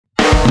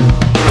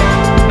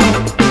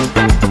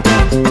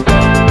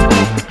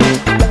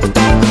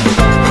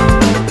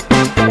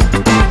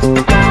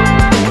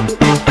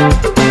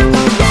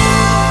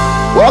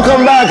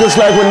It's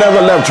like we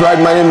never left, right?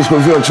 My name is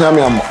Quophi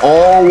Okyeame. I'm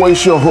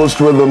always your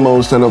host with the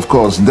most. And of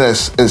course,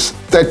 this is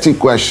 30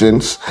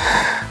 questions.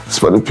 It's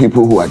for the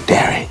people who are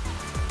daring.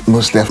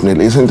 Most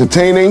definitely. It's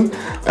entertaining.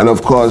 And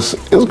of course,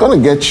 it's going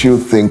to get you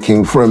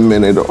thinking for a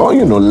minute or,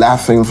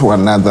 laughing for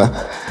another.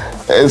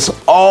 It's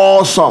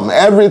awesome.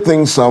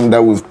 Everything some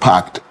that we've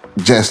packed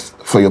just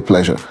for your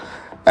pleasure.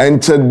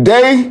 And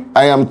today,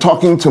 I am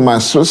talking to my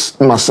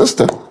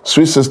sister,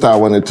 sweet sister, I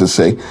wanted to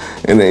say,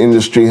 in the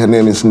industry. Her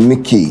name is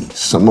Nikki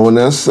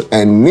Samonas.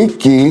 And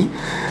Nikki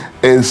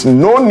is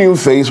no new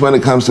face when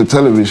it comes to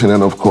television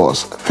and, of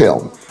course,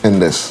 film in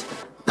this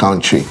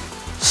country.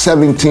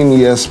 17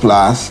 years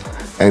plus,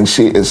 and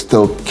she is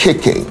still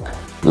kicking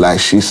like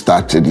she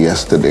started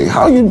yesterday.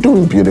 How you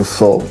doing,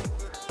 beautiful?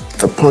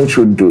 The punch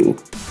would do.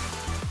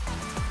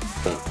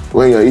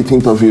 When you're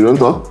eating toffee, you don't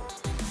talk?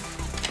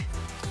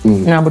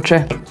 Yeah, but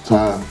try.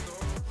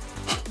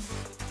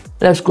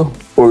 Let's go.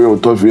 Oh, you're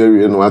tough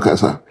here in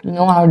Wakasa. You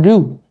know how I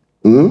do.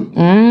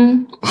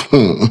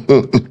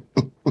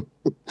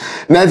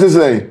 Nice to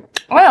say.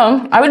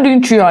 Well, are we doing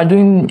tree or are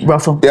doing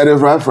ruffle? Yeah, the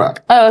fry.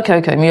 Oh,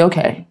 okay. Me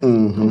okay.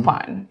 I'm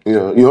fine.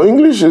 Yeah, your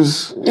English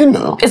is,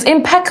 It's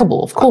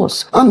impeccable, of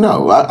course. I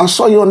know. I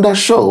saw you on that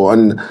show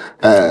on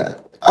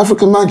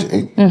African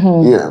Magic.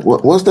 Yeah.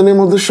 What's the name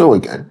of the show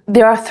again?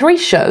 There are 3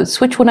 shows.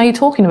 Which one are you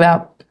talking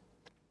about?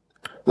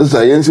 This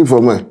is a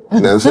for me.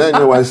 That's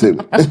why I say.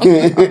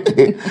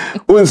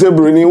 When say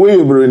Bruni, where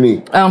you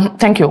Bruni?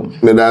 Thank you.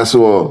 That's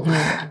all.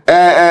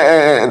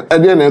 At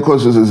the end of the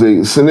course,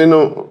 say,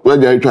 Senino, where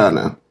are you trying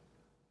now?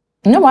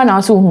 No one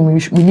else who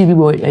believe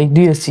boy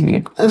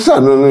DSTV. I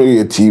don't know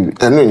your TV.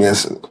 I know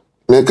yes.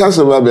 Me can't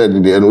survive the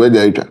and where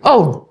are you trying?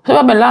 Oh, so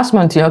about last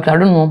month, yeah, okay, I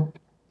don't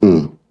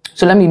know.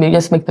 So let me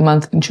just make the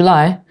month in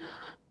July.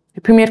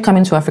 The premiere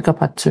Coming to Africa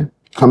Part 2.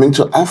 Coming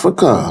to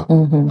Africa?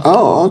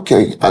 Oh,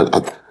 okay.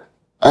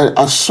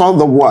 I saw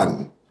the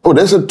 1. Oh,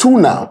 there's a 2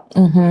 now.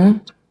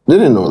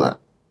 Didn't know that.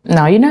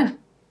 Now you know.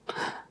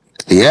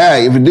 Yeah,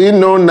 if you didn't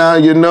know now,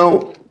 you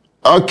know.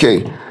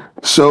 Okay.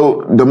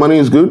 So the money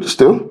is good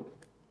still?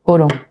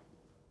 Hold on.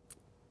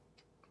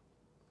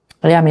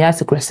 Yeah, me ask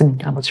the question.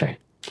 I will try.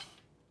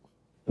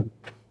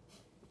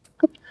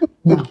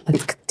 Now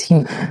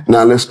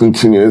let's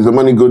continue. Is the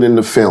money good in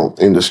the film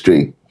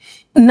industry?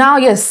 Now,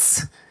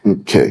 yes.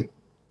 Okay.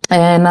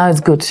 And now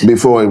it's good.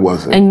 Before it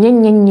wasn't. Then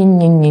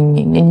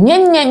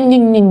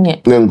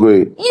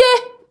great. Yeah.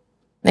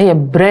 Yeah,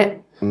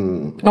 bread.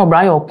 No,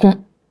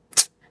 Brian.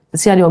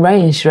 See how you're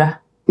Brian, yeah.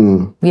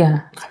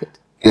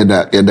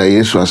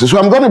 So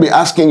I'm going to be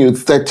asking you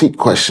 30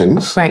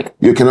 questions. Right.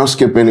 You cannot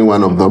skip any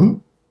one of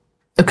them.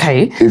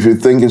 Okay. If you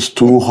think it's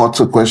too hot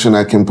a question,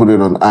 I can put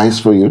it on ice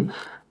for you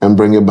and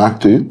bring it back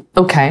to you.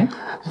 Okay.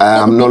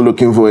 I'm not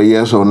looking for a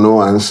yes or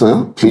no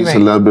answer. Please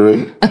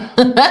elaborate.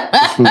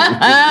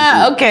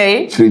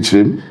 Okay.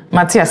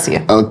 Matthias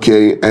here.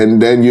 Okay,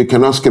 and then you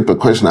cannot skip a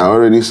question. I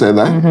already said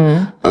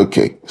that.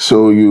 Okay,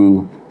 so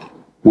you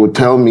will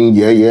tell me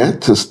yeah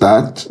to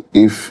start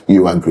if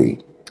you agree.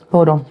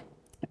 Hold on.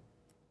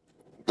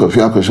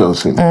 Quophi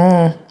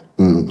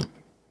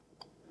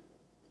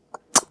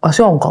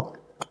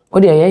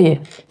Okyeame.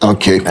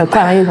 Okay.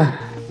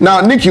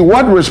 Now, Nikki,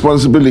 what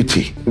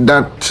responsibility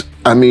that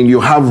you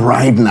have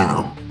right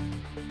now,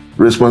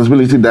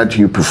 responsibility that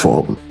you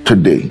perform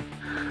today,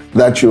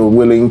 that you're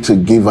willing to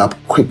give up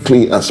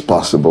quickly as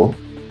possible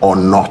or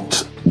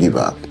not give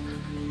up?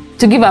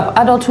 To give up,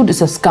 adulthood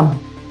is a scam.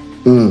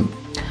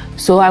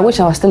 So I wish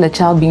I was still a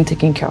child being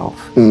taken care of.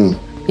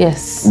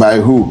 Yes. By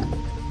who?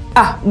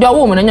 The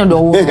woman and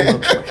your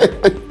woman.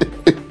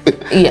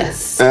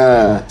 Yes.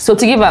 So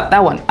to give up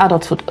that one,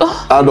 adulthood.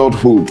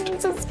 Adulthood.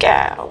 It's a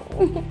scam.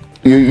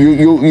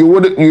 You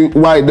wouldn't.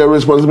 Why the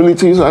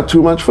responsibilities are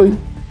too much for you?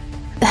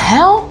 The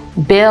hell,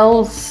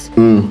 bills.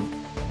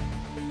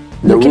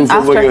 The roof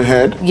over your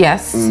head.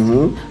 Yes.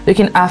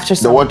 Looking after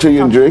the water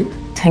you drink.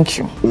 Thank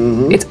you.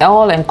 It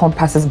all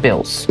encompasses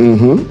bills.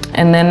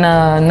 And then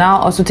now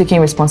also taking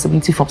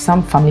responsibility for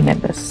some family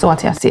members. So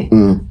what I say?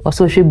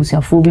 Also she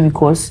busiafobi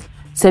because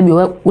say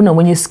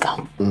when you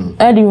scam.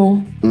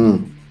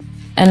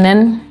 And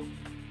then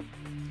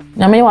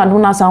na me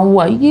wan na san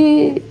wo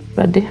ye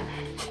ready.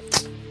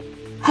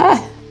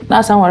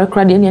 Na san ware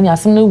credit any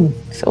asem na wu.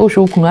 So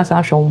show kunu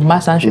asan show ma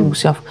san show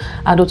busiaf.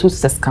 Adulthood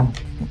is a scam.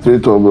 3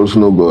 troubles,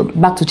 no good.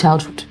 Back to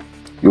childhood.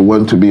 You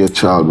want to be a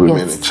child,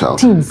 remain a child.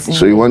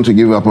 So you want to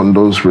give up on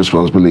those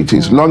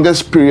responsibilities.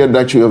 Longest period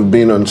that you have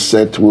been on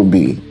set will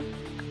be?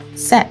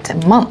 Set a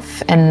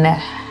month and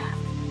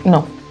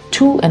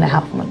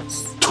 2.5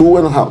 months.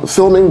 2.5.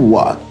 Filming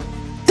what?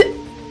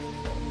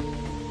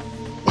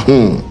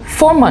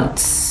 4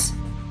 months.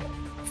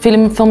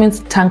 Filming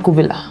Tanko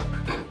Villa.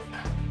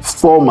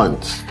 4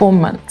 months. 4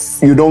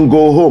 months. You don't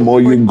go home,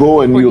 or you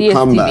go and you DSTV.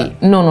 come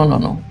back?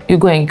 No. You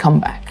go and come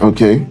back.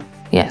 Okay.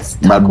 Yes.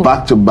 But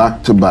back to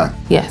back to back.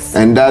 Yes.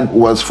 And that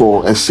was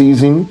for a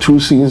season, 2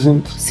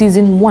 seasons?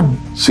 Season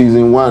 1.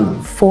 Season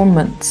 1. 4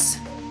 months.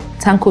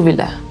 Tanko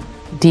Villa,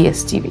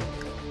 DSTV,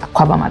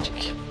 Aquaba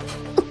Magic.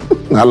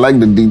 I like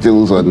the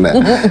details on that.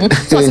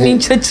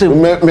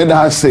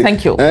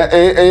 Thank you.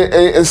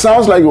 It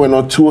sounds like you were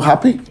not too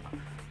happy.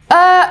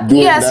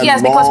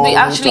 Yes, because we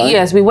actually,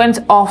 we went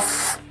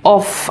off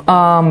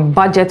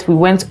budget. We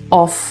went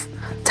off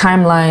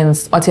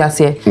timelines. What you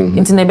say?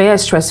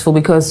 It's stressful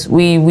because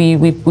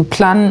we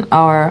plan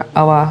our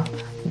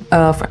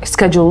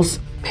schedules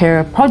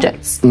per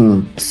projects.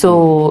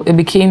 So it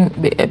became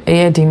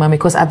a demand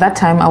because at that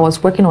time I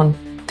was working on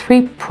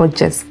 3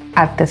 projects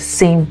at the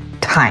same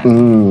time.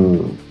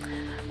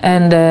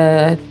 And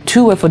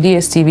 2 were for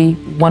DSTV,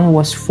 1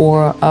 was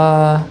for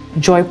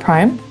Joy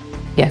Prime.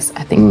 Yes,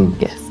 I think,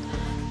 yes.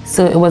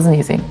 So it wasn't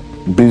easy.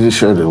 Busy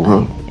schedule,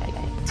 huh?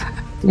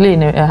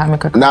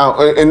 Now,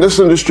 in this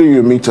industry,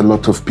 you meet a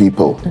lot of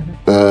people.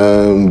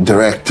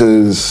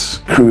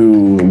 Directors,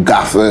 crew,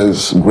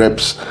 gaffers,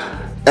 grips.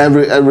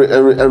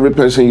 Every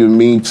person you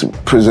meet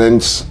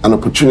presents an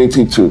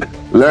opportunity to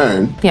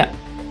learn.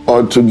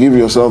 Or to give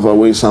yourself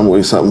away some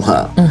way,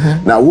 somehow.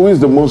 Now, who is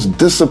the most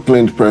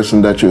disciplined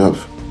person that you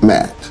have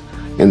met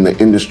in the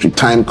industry?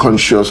 Time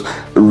conscious,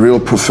 real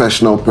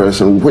professional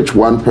person. Which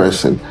one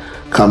person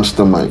comes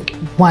to mind?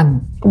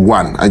 One.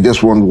 I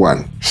just want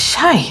one.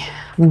 Shy.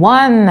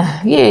 One.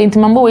 Yeah, it's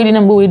number waiting.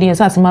 But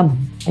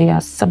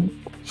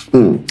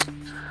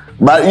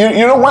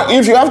you know what?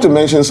 If you have to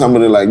mention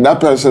somebody, like that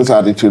person's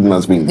attitude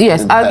must be.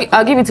 Yes,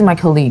 I'll give it to my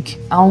colleague.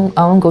 I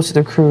won't go to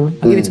the crew.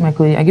 I'll give it to my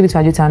colleague. I'll give it to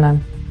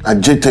Ajitanan.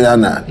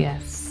 Ajitanan.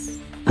 Yes.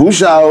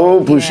 Pusha.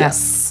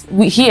 Yes.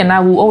 He and I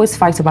will always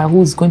fight about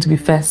who's going to be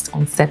first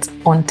on set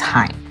on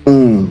time.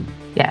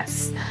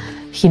 Yes.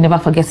 He never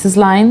forgets his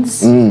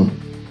lines.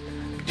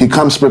 He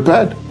comes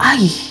prepared.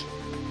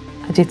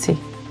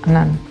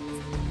 Ajitanan.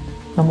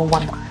 Number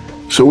 1.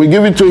 So we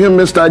give it to him,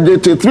 Mr.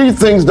 Ajite. 3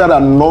 things that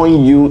annoy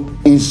you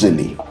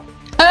easily.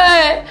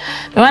 Hey,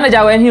 the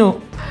manager went you.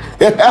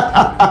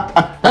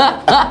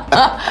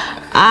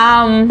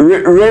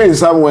 Ray is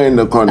somewhere in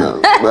the corner,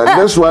 but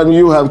this one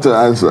you have to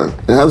answer.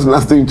 It has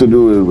nothing to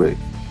do with Ray.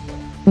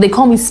 They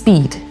call me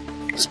Speed.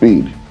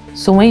 Speed.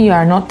 So when you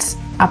are not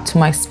up to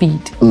my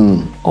speed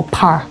or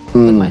par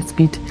with my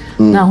speed,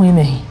 now we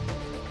may.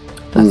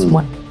 That's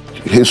 1.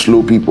 You hate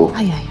slow people.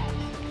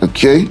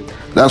 Okay,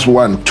 that's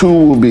 1. 2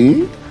 will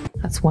be.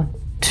 That's 1.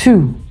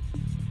 2.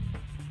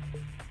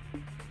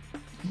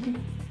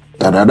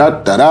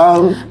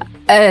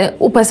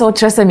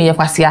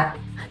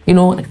 You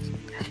know,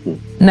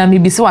 na me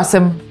biso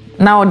asem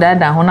na oda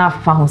da ho na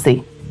afa ho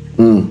say.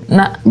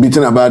 Na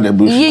beating about the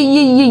bush.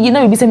 You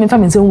know, me say me fa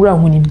me say nwura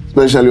ho nim.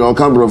 Especially on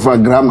camera for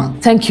grammar.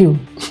 Thank you.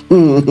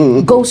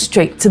 Go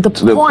straight to the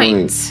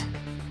point.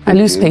 I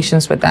lose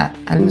patience with that.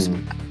 I lose.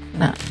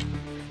 Nah.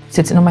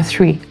 So number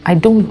 3, I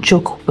don't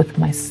joke with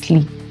my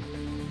sleep.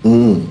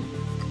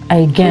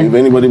 Again, if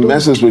anybody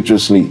messes with your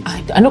sleep,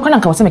 I know kind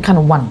of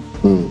one.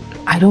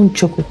 I don't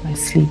joke with my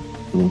sleep.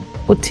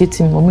 What it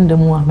in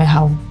my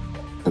house?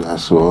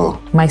 That's all.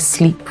 My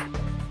sleep,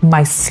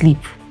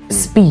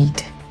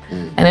 speed,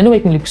 and I know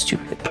it can look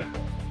stupid.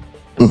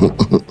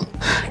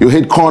 You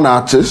hate con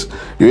artists.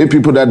 You hate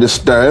people that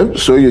disturb,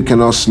 so you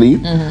cannot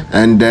sleep.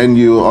 And then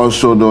you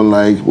also don't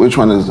like. Which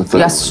one is the third?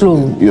 You're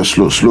slow. You're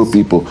slow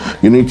people.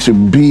 You need to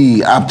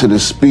be up to the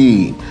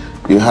speed.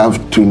 You have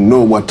to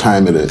know what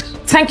time it is.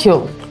 Thank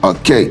you.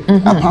 Okay.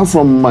 Apart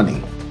from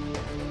money,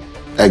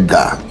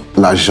 Edgar,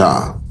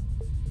 l'argent,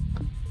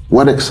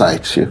 what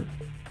excites you?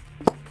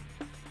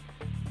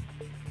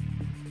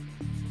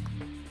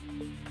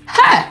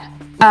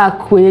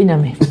 Apart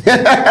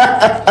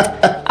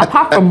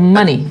from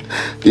money,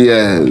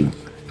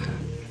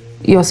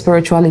 your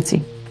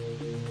spirituality.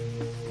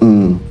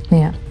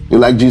 Yeah. You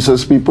like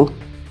Jesus people?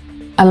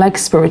 I like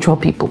spiritual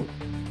people.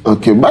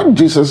 Okay, but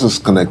Jesus is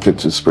connected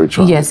to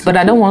spirituality. Yes, but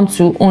I don't want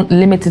to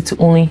limit it to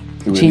only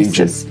religion.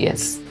 Jesus.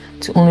 Yes,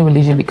 to only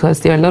religion, because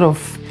there are a lot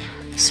of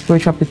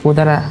spiritual people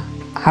that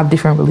have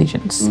different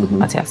religions.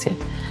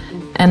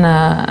 And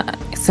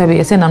so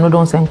I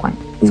don't say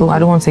so I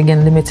don't want to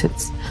again limit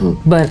it.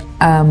 But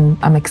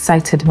I'm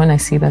excited when I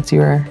see that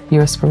you're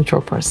a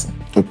spiritual person.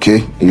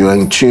 Okay, you're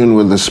in tune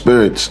with the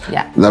spirits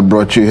that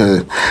brought you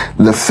here.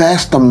 The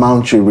first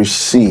amount you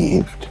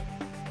received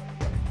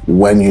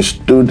when you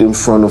stood in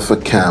front of a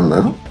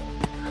camera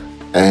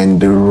and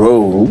they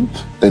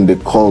wrote and they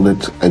called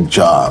it a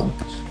job.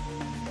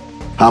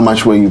 How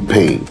much were you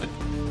paid?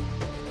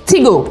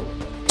 Tigo,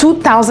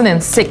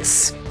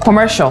 2006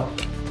 commercial.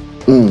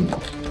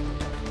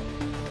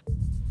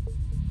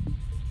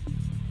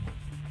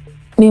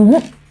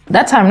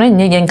 That time,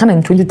 you kind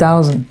of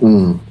 20,000,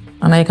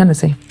 and I kind of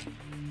say.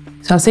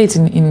 So I'll say it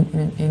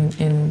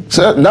in.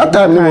 So that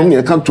time, when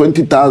you come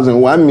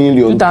 20,000, 1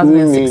 million, 2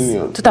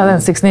 million.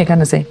 2006, you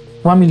kind of say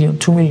 1 million,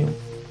 2 million.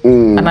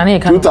 And I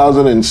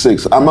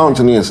 2006 amount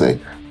you say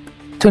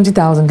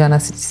 20,000 Ghana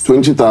cedis.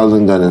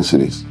 20,000 Ghana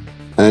cedis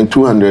and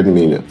 200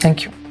 million.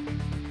 Thank you.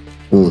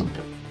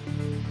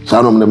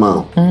 Sound of the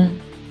mouth.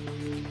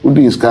 Who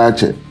do you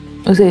scratch it?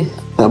 Okay.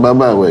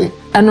 Bye way.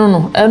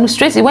 No.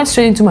 It went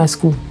straight into my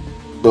school.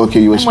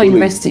 Okay, you were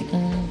university.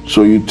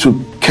 So you took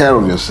care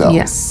of yourself.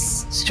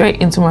 Yes, straight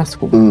into my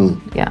school.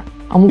 Yeah.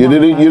 You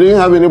didn't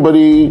have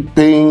anybody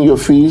paying your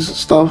fees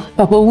stuff?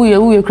 Papa,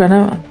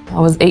 I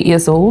was 8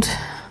 years old.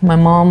 My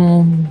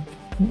mom,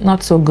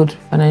 not so good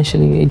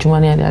financially.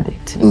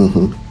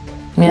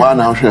 Why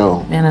now,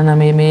 Shell?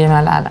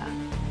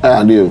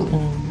 I do.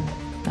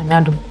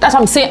 That's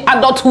what I'm saying.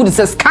 Adulthood is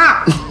a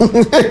scam.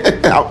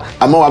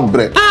 I'm all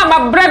bread.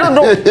 My bread.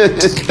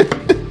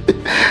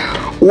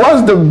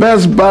 What's the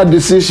best bad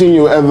decision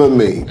you ever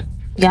made?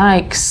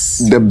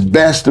 Yikes. The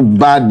best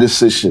bad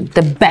decision.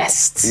 The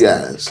best.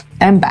 Yes.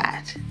 And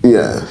bad.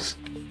 Yes.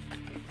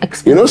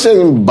 You know,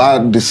 saying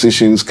bad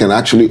decisions can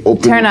actually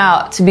turn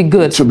out to be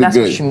good. That's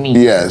what you mean.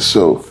 Yeah,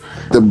 so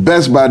the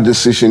best bad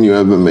decision you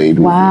ever made.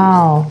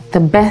 Wow. The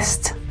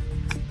best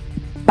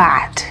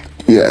bad.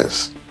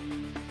 Yes.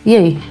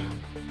 Yay.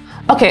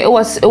 Okay, it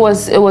was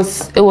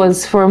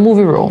for a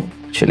movie role,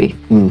 actually.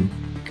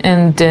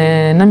 And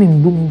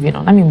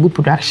Namimbu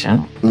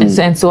production.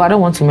 And so I don't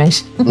want to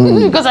mention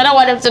because I don't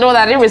want them to know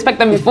that I didn't respect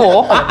them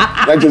before.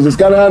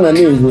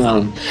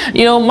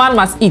 You know, man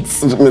must eat.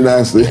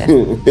 Yes.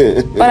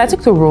 But I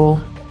took the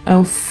role,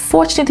 and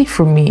fortunately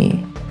for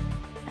me,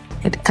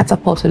 it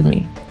catapulted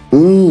me.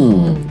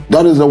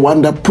 That is the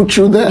one that put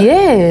you there.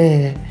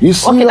 Yeah. You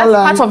see your that's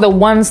life. part of the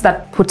ones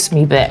that puts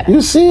me there.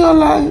 You see your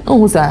life. Oh,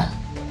 who's that?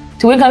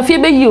 To when can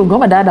feel you? Go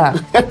my dada.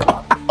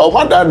 Oh,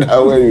 my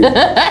dada, where you?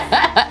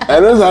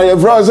 And those are your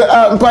friends.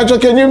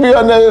 Patrick, can you be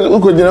on the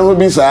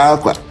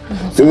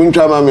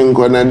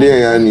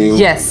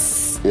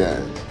Yes. Yeah.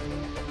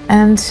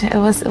 And it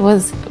was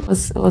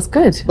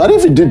good. But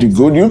if you did it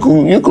good, you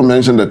could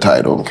mention the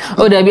title.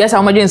 Oh, there be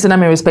how much you say I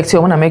respect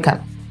you when American.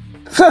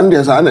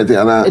 Sunday,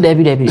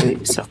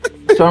 Debbie. So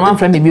my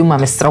friend be my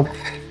mister.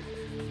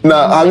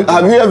 Now,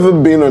 have you ever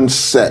been on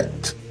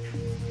set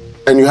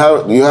and you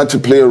had to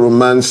play a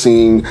romance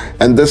scene,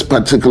 and this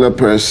particular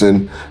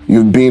person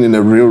you've been in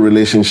a real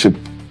relationship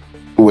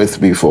with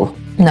before?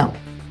 No.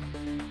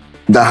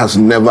 That has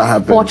never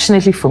happened?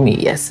 Fortunately for me,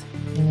 yes.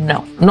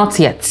 No, not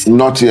yet.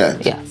 Not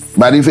yet? Yes.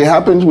 But if it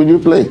happens, will you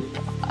play?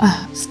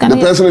 The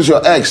person is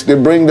your ex. They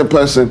bring the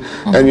person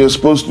and you're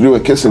supposed to do a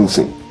kissing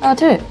scene. I'll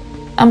do it.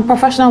 I'm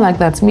professional like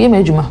that. Me and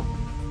Mejuma.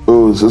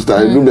 Oh, sister,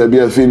 I do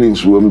there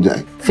feelings.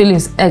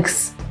 Feelings,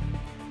 ex.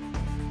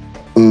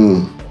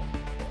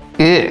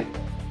 Yeah.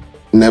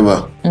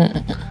 Never.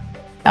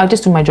 I'll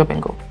just do my job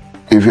and go.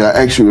 If you are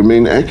ex, you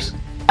remain ex?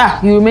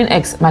 You remain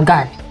ex, my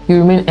guy. You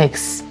remain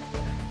ex.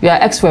 You are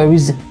ex for a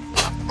reason.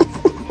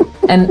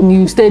 And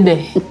you stay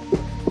there.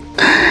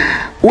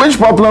 Which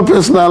popular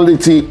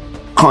personality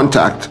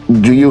contact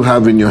do you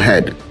have in your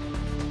head?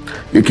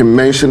 You can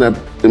mention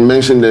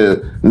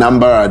the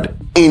number at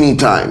any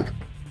time.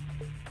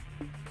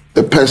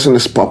 The person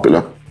is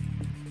popular.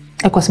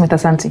 Echo Smith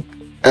Asante.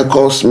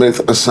 Echo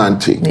Smith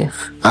Asante. Yes.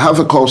 I have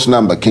a call's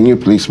number. Can you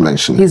please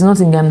mention it? He's not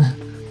in Ghana.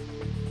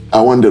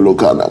 I want the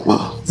local number.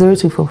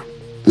 024.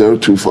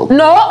 024.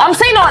 No, I'm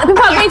saying no.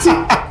 People are going to.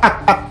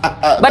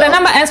 But the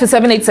number ends with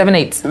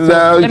 7878. So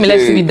okay.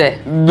 Let's leave it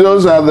there.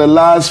 Those are the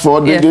last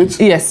 4 digits?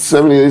 Yes.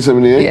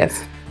 7878?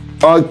 Yes.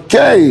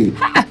 Okay.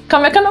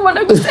 Come back,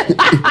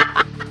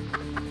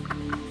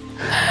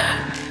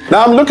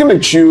 Now I'm looking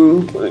at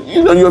you.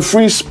 You know, you're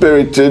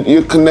free-spirited.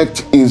 You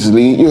connect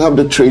easily. You have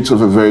the traits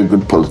of a very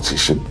good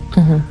politician.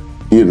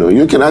 You know,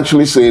 you can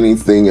actually say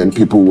anything and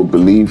people will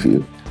believe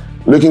you.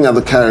 Looking at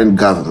the current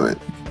government,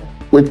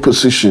 which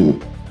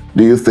position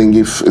do you think,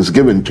 if it's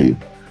given to you,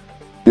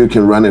 you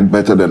can run it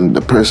better than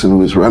the person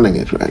who is running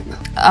it right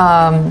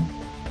now?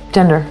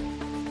 Gender.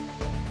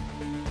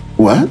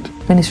 What?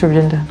 Ministry of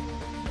Gender.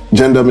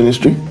 Gender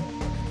ministry?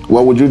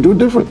 What would you do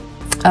different?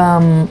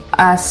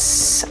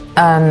 As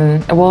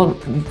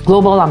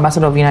global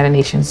ambassador of the United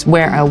Nations,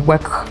 where I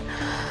work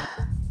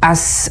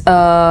as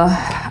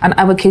an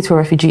advocate for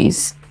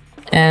refugees,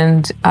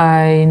 and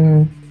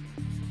I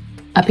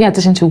pay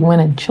attention to women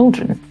and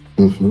children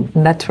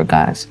in that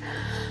regard.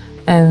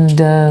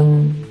 And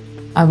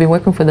I've been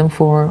working for them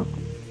for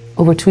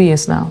over 2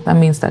 years now. That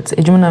means that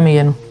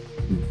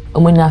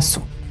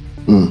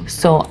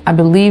so I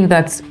believe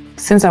that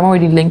since I'm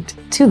already linked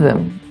to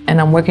them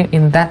and I'm working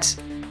in that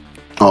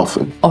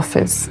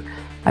office,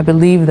 I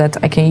believe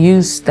that I can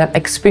use that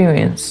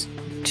experience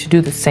to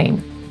do the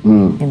same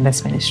in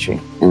this ministry.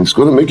 And it's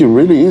going to make it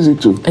really easy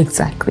to.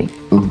 Exactly.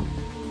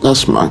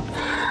 That's smart.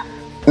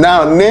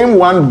 Now, name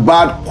one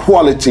bad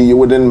quality you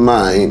wouldn't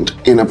mind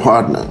in a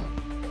partner.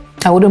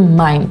 I wouldn't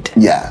mind.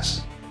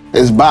 Yes.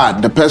 It's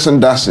bad. The person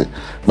does it.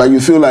 But you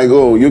feel like,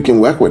 oh, you can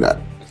work with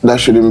that. That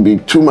shouldn't be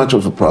too much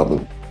of a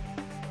problem.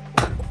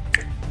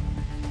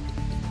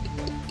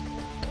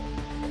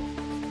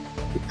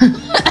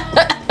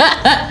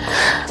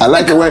 I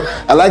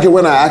like it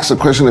when I ask a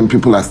question and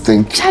people are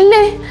thinking.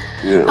 Charlie,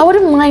 yeah. I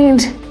wouldn't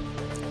mind.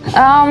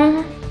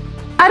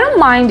 I don't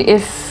mind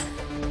if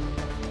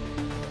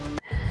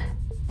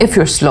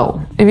you're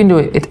slow, even though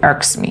it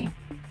irks me.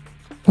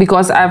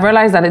 Because I've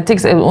realized that it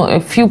takes a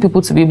few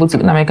people to be able to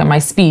make my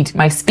speed.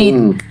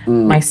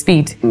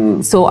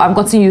 So I've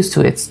gotten used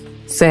to it.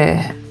 So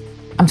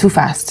I'm too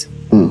fast,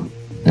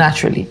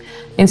 naturally.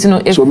 And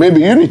so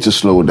maybe you need to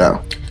slow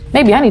down.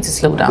 maybe I need to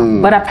slow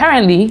down. But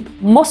apparently,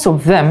 most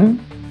of them,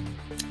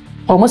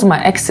 or most of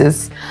my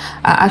exes,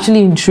 are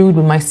actually intrigued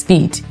with my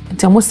speed.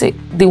 It's almost say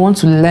they want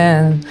to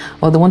learn,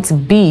 or they want to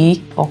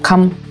be, or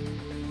come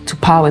to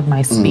par with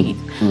my speed.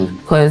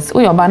 Because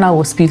your banner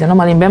was speed, and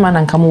normally Beman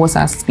and Kamu was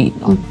our speed.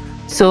 No?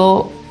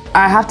 So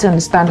I have to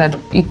understand that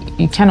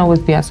you can't always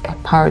be at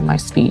par with my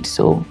speed.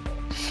 So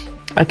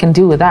I can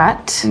deal with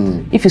that.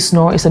 If you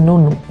snore, it's a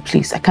no,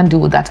 please. I can't deal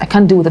with that. I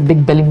can't deal with a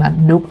big belly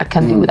man. Nope, I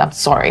can't deal with that. I'm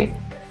sorry.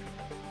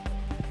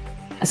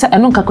 I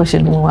don't have a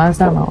question.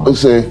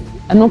 Say,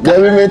 I don't have a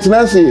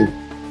question.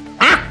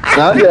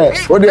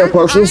 What do you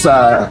question,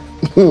 sir?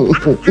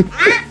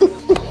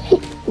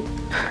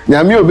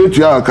 Have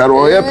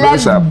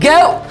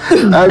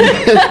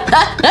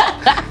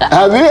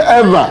you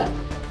ever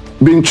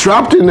been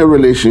trapped in a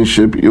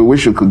relationship you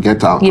wish you could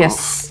get out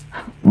Yes.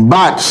 of?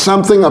 But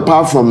something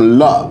apart from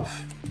love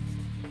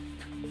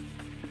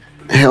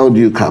held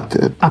you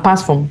captive?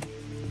 Apart from?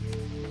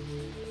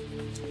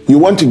 You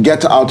want to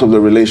get out of the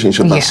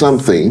relationship, but Yes.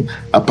 something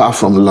apart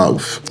from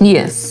love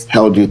Yes.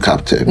 held you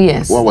captive.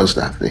 Yes. What was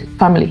that thing?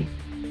 Family.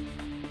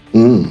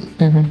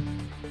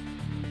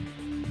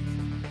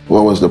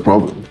 What was the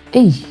problem?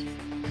 Hey.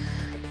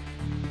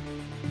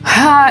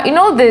 You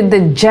know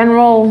the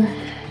general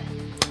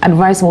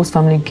advice most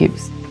family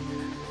gives.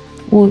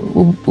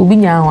 Ubi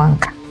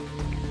nyawanka.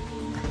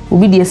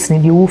 Ubi diesni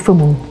di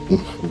ufemu.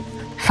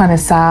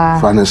 Fanasa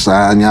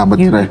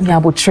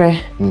nyabotre.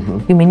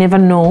 You may never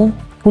know.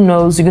 Who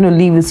knows? You're going to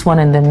leave this one,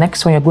 and the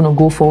next one you're going to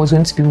go for is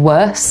going to be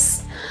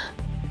worse.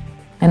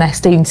 And I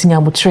stay in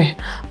nyabotre.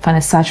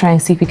 Fanasa, try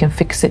and see if we can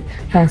fix it.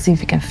 Try and see if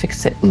we can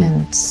fix it.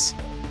 And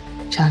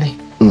Charlie.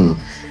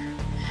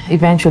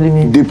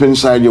 Eventually, deep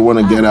inside you want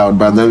to get out,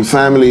 but the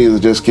family is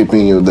just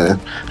keeping you there,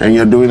 and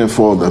you're doing it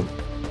for them.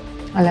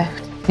 I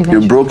left.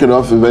 Eventually. You broke it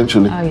off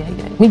eventually. Oh yeah.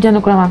 Me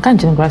can't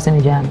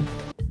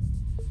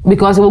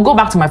because it will go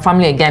back to my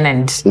family again,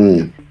 and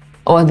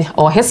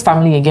or his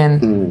family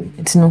again.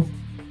 It's no.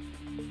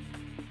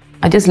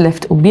 I just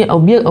left. By the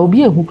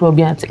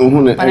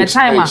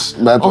time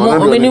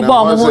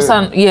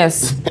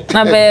yes,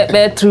 now be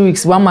 3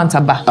 weeks, 1 month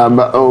about.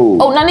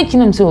 Oh, Nani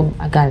Kingdom so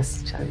guys.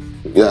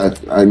 Yeah,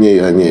 I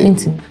knew.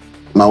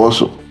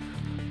 Mawaso.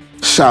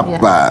 Sharp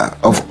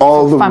of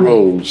all the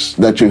roles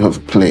that you have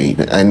played,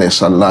 and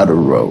there's a lot of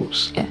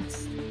roles.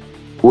 Yes.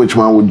 Which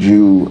one would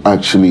you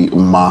actually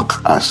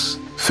mark as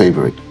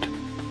favorite?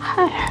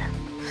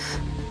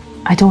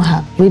 I don't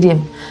have.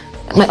 Medium.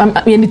 I'm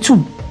in the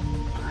 2.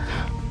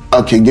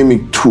 Okay, give me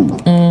 2.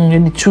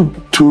 In the 2.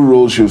 2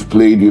 roles you've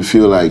played, you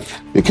feel like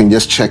you can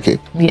just check it.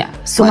 Yeah.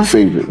 So my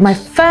favorite. My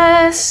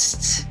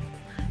first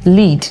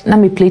lead, let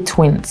me play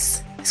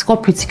twins. It's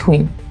called Pretty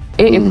Queen.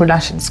 AA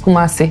Productions,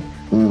 Kumasi.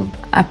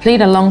 I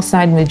played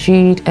alongside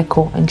Majid,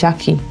 Echo, and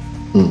Jackie.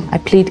 I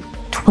played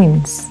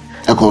twins.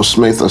 Echo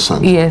Smith or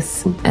something?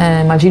 Yes,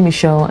 Majid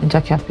Michelle and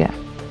Jackie Apia.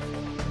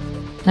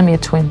 I'm a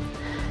twin.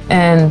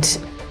 And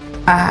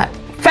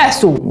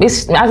first, I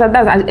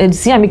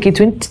make it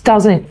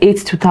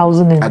 2008,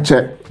 2000.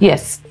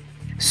 Yes.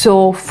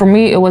 So for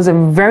me, it was a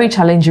very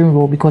challenging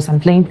role because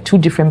I'm playing 2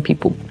 different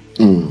people.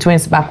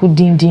 Twins, Baku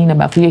Din Din, and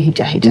Baku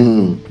Hija.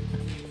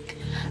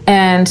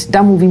 And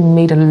that movie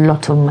made a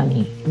lot of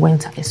money.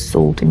 Went and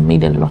sold and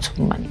made a lot of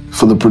money.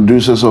 For the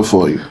producers or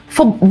for you?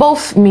 For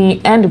both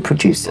me and the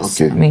producers.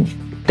 Okay. I mean,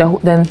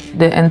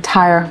 the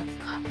entire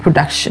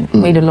production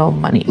made a lot of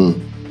money.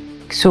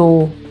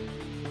 So,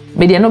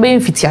 but they're not being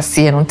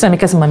fitiasian. On time,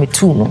 because I'm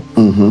too no.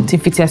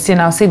 Fitiasian,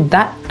 I'll say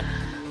that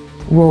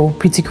role,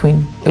 Pretty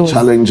Queen. It was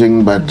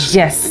challenging, but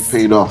yes, it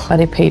paid off. But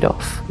it paid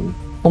off.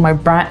 For my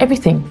brand,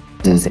 everything.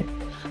 That's it.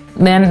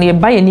 Then they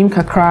buy a name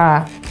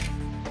kakra.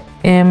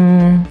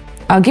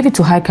 I'll give it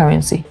to High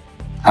Currency.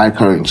 High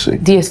Currency.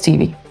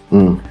 DSTV.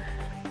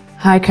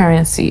 High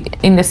Currency.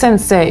 In the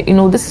sense that,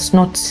 this is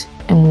not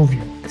a movie.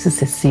 This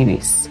is a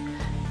series.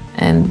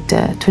 And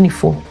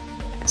 24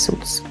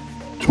 episodes.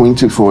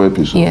 24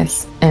 episodes?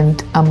 Yes.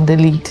 And I'm the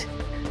lead.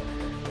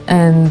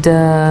 And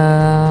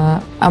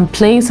I'm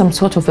playing some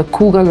sort of a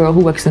cougar girl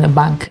who works in a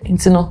bank. And,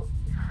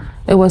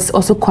 it was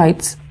also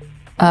quite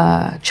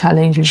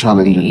challenging.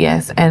 Challenging.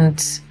 Yes.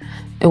 And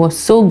it was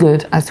so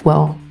good as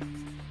well.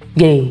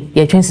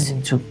 Yeah,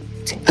 season 2.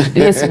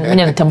 Yes,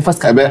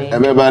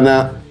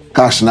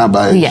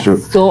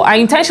 so I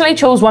intentionally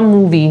chose one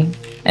movie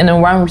and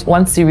then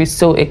one series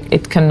so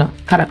it can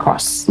cut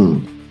across.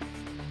 I'm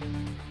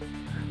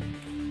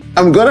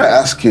gonna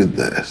ask you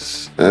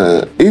this: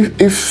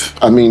 if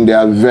there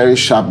are very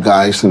sharp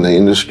guys in the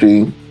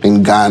industry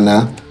in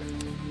Ghana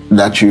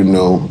that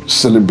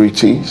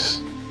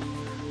celebrities.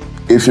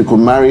 If you could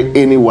marry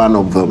any one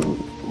of them,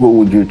 who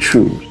would you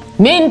choose?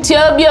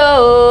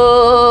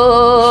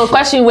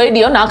 Question wait,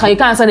 you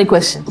can't answer the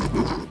question.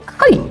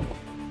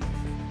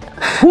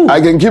 I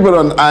can keep it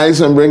on ice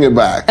and bring it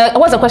back.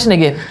 What's the question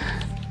again?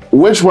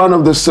 Which one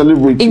of the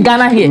celebrities in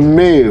Ghana here,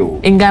 male,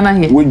 in Ghana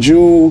here, would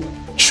you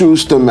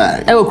choose to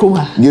marry?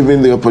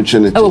 Given the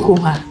opportunity.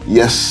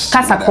 Yes.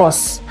 Cast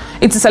across.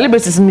 It's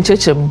celebrities in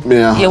churchem.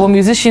 Yeah. You were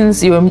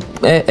musicians, you were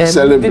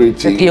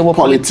celebrity, you were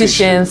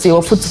politicians, you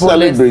were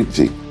footballers.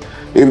 Celebrity.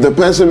 If the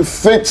person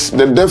fits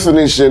the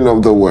definition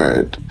of the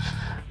word,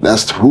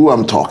 that's who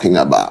I'm talking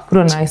about. Put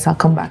on ice, I'll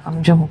come back.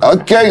 I'm joking.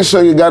 Okay, so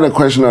you got a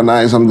question on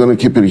ice. I'm going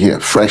to keep it here,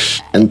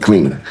 fresh and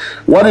clean.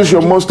 What is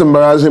your most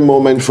embarrassing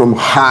moment from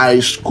high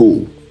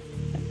school?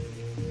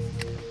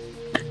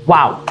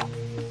 Wow.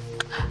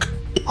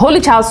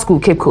 Holy Child School,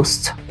 Cape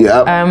Coast.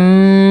 Yeah.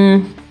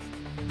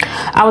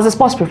 I was a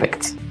sports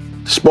prefect.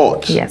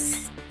 Sports?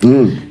 Yes.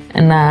 And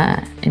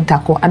in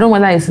Tako, I don't know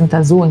whether it's in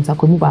Tazo or in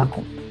Tako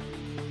Nubako.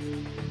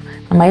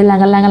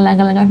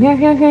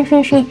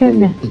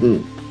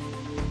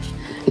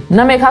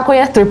 Na make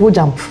a triple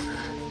jump.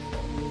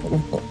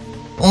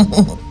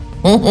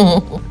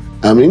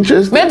 I'm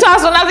interested.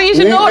 You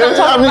should know what I'm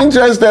talking I'm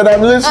interested.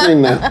 I'm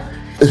listening now.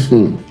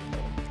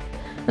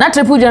 Not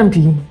triple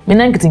jumpy. Me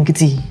na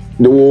nkiti.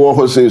 The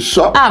war say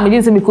so. Me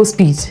didn't say me go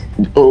speed.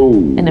 Oh.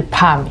 And a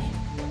palm.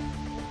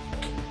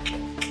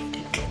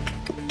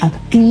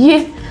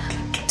 Yeah.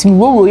 To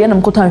wo ya na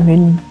mkota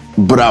hwenu.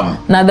 Bram.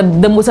 Now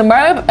the most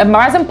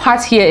embarrassing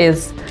part here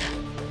is,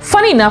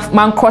 funny enough,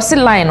 man crossed the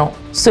line,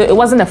 so it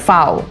wasn't a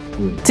foul.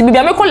 To be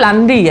able to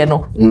land there,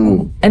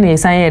 and he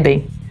signed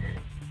it.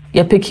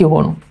 You pick your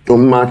one.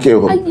 Mark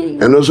your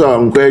home. And also,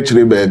 I'm quite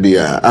actually baby.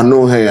 I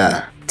know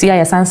her. Tia,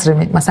 your son's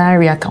remit, my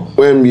salary account.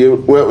 When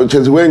you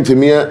just went to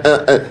me, you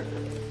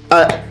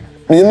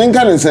didn't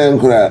kind of say,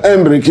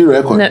 I'm breaking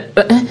record.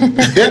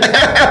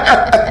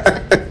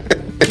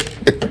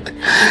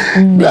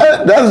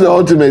 That's the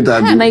ultimate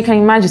idea. Now you can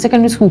imagine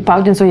secondary school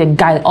pageants, so your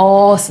guy,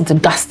 all St.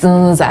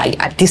 Augustine's,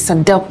 at this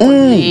and that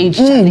college.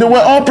 They were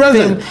all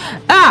present.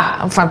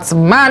 I'm fancy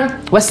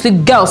man, Wesley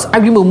girls,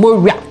 I give more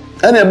rap.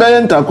 And a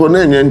band.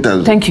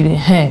 Thank you.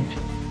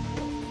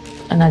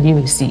 And I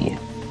didn't see you.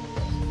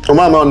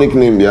 My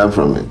nickname yeah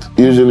from it.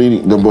 Usually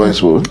the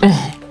boys would.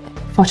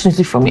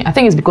 Fortunately for me, I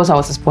think it's because I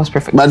was a sports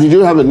prefect. But did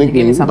you have a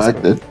nickname back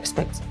then?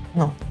 Respect.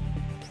 No.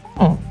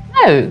 No,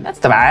 that's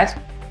the bad.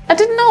 I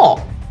didn't know.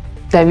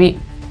 Debbie.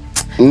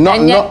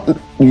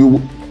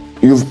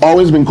 You've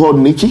always been called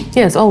Nikki?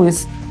 Yes,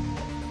 always.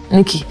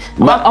 Nikki.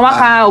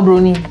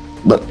 Obroni.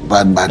 But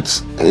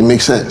it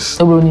makes sense.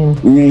 Obroni.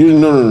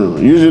 No.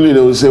 Usually they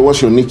will say,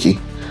 what's your Nikki?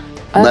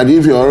 But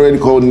if you're already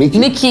called Nikki.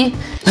 Nikki,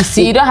 you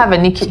see, you don't have a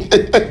Nikki.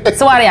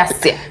 So what do I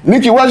say?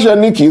 Nikki, what's your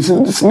Nikki?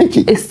 It's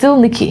Nikki. It's still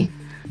Nikki.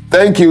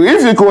 Thank you.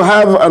 If you could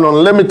have an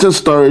unlimited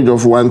storage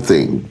of one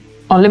thing.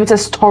 Unlimited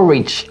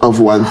storage. Of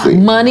one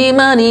thing. Money,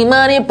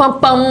 pum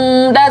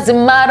pum.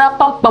 Doesn't matter,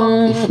 pum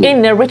pum.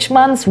 In a rich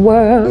man's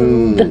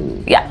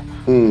world. Yeah.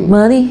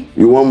 Money.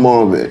 You want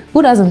more of it?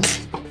 Who doesn't?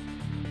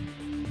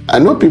 I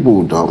know people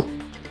who don't.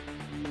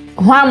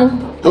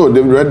 Oh,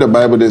 they've read the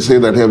Bible, they say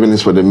that heaven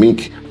is for the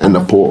meek and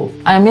the poor.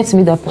 I am yet to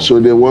meet that poor. So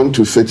they want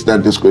to fit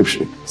that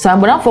description. So I'm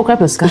going to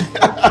focus.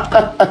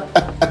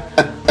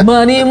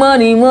 Money.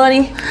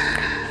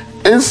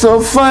 It's so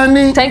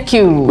funny. Thank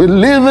you. We're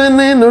living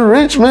in a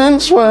rich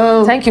man's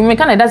world. Thank you. It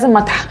doesn't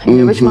matter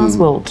in a rich man's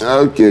world.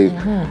 Okay.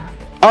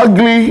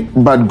 Ugly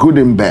but good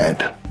in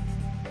bed.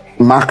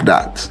 Mark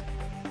that.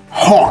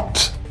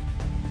 Hot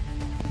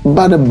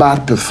but a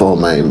bad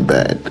performer in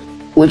bed.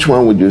 Which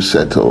one would you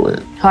settle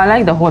with? Oh, I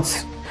like the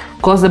hot.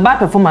 Because the bad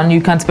performer,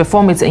 you can't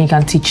perform it and you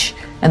can teach.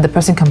 And the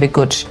person can be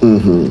good.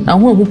 Now,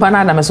 who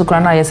panada me so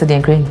krana yesterday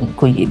and crying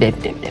ko ye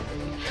dev. And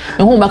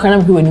who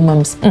makana who any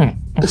mums.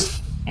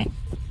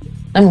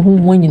 I'm who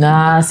when you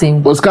na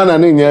saying. Was kana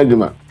ni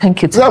nyaduma.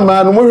 Thank you. Some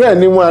man mo hwe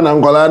anyone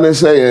angola ne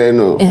say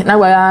no. Na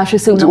wa ahwe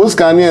say. Was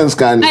scanning and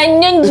scanning.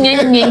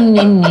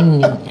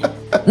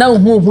 Now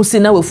who say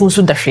na we fun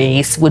so da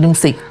hwe would him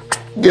say.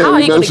 How are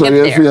you going to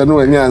get there?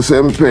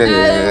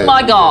 Oh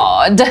my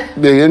God.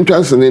 The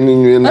interest in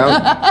you now.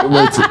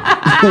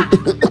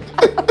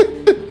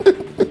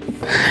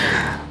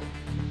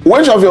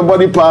 Which of your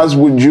body parts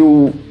would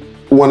you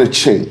want to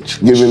change,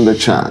 given the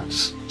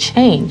chance?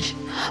 Change?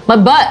 My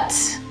butt.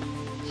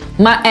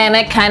 And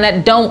I kind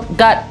of don't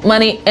got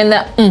money in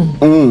the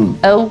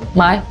Oh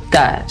my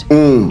God.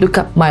 Look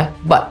up my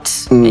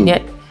butt. And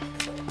yet.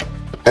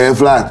 And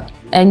flat.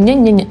 And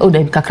oh,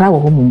 then kakra wo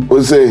home.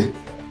 What's say?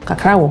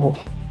 Kakra wo ho.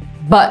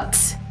 But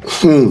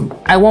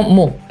I want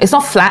more. It's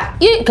not flat.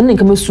 Yeah, can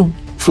come soon.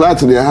 Flat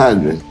to their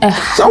hand.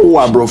 Some who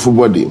are brothel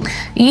body.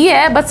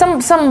 Yeah, but some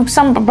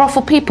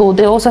brothel people,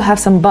 they also have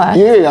some butt.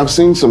 Yeah, I've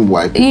seen some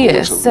white people.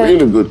 Yes,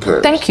 really good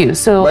curves. Thank you.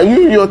 So but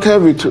you're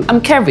curvy too. I'm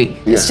curvy.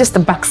 Yeah. It's just the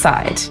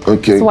backside.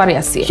 Okay. So what do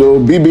I see? So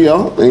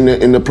BBL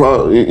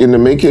in the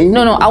making?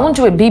 No, I won't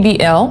do a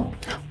BBL.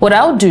 What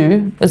I'll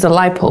do is a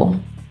lipo.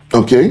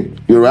 Okay.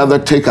 You rather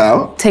take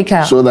out? Take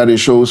out. So that it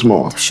shows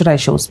more. Should I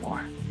show more?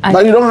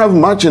 But you don't have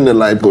much in the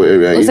lipo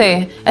area. You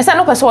say, I said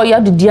no person you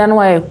have the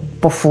Dianwa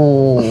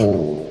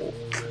pofu.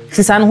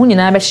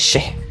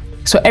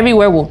 So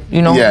everywhere will,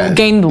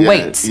 gain the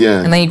weight.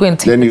 Yeah. And then you go and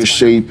take then you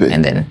shape it.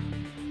 And then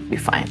be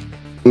fine.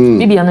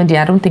 Maybe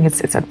I don't think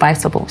it's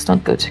advisable. It's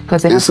not good.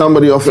 Because if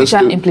somebody offers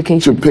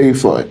to pay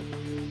for it.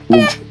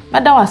 I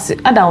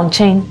don't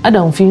chain. I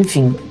don't feel.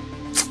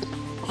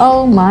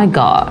 Oh my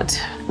God.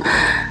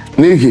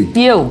 Nikki.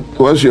 Yo.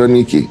 What's your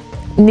Nikki?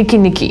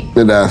 Nikki.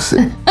 That's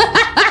it.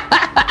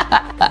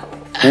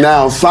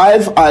 Now,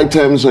 5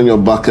 items on your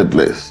bucket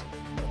list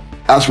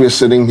as we're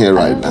sitting here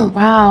right now.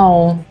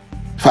 Wow.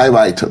 5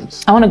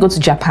 items. I want to go to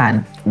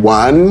Japan.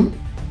 1.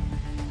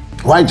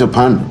 Why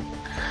Japan?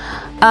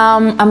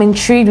 I'm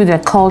intrigued with their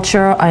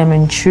culture. I am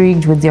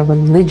intrigued with their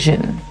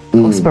religion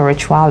or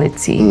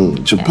spirituality.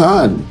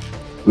 Japan,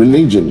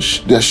 religion,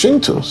 they're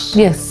Shintos.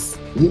 Yes,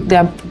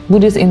 there are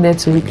Buddhists in there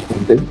too.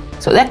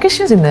 So there are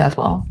Christians in there as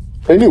well.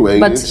 Anyway,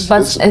 but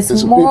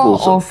it's more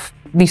of,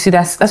 you see,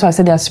 that's why I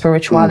said their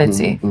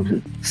spirituality.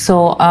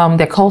 So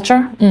their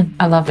culture,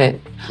 I love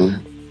it.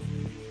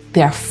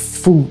 Their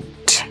food.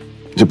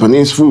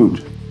 Japanese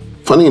food.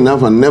 Funny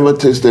enough, I never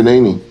tasted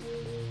any.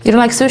 You don't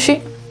like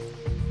sushi?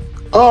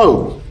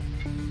 Oh,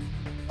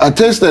 I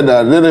tasted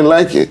that, I didn't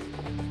like it.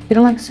 You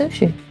don't like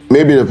sushi?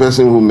 Maybe the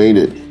person who made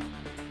it.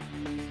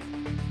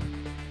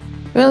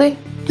 Really?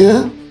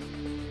 Yeah.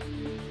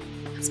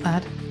 That's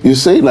bad. You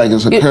say like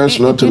it's a curse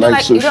not to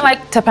like sushi. You don't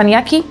like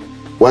teppanyaki?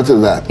 What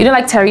is that? You don't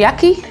like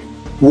teriyaki?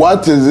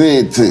 What is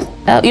it?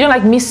 You don't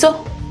like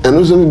miso? And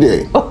who's in the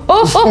day?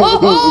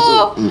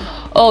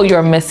 Oh,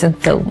 you're missing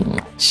so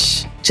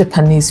much.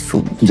 Japanese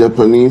food.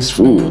 Japanese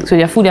food. So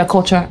their food, their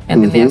culture,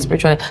 and then their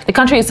spirituality. The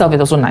country itself is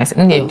also nice.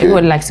 And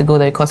everybody likes to go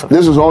there because of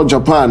this is all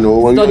Japan,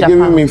 or you're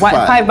giving me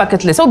 5? 5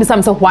 bucket lists. So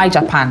besides, why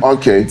Japan?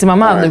 Okay. It's my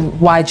mom,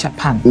 why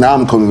Japan? Now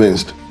I'm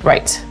convinced.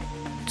 Right.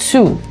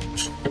 2,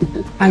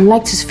 I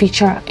like to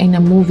feature in a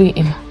movie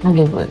in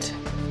Hollywood.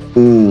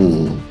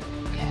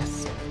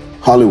 Yes.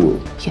 Hollywood.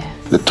 Yes.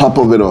 The top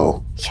of it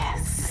all.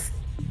 Yes.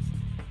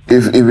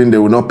 If even they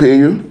will not pay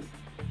you?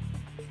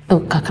 Oh,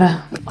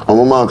 kakra.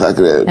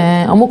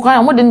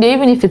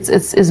 Even if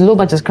it's low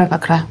budget,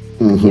 kakra.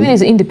 Even if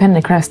it's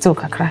independent, kakra, still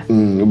kakra.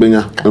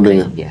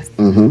 Yes.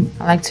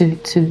 I like to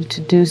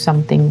do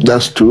something.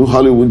 That's 2.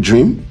 Hollywood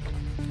dream.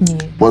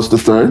 Yeah. What's the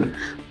 3rd?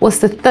 What's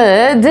the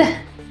 3rd?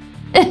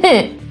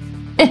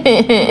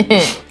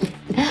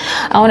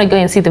 I want to go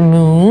and see the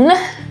moon.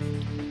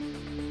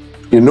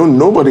 You know,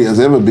 nobody has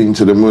ever been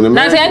to the moon.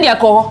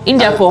 America for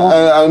India for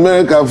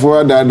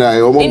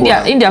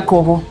India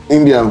for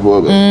India.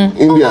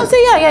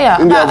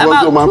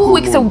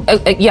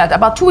 Yeah.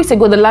 About 2 weeks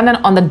ago, they landed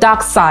on the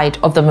dark side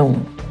of the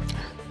moon.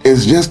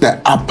 It's just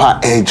the upper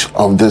edge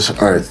of this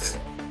earth.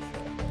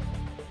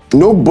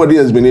 Nobody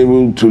has been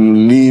able to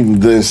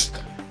leave this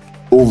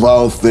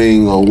oval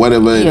thing or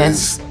whatever it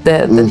is.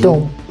 The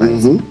dome.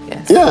 Yes.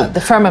 Yeah, the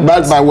firmament.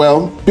 But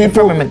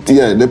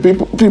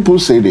people, people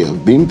say they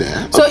have been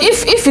there. So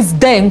if it's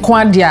there in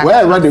Kwandia,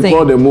 wherever they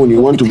call the moon, you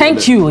want to.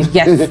 Thank you.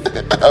 Yes.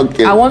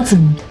 Okay. I want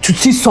to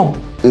see some.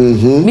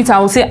 I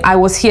will say I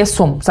was here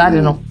some. So I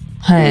don't know.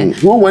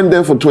 Who went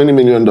there for $20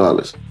 million?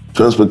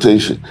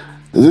 Transportation.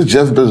 Is it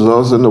Jeff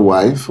Bezos and the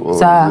wife, or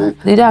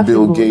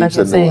Bill Gates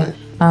and the wife?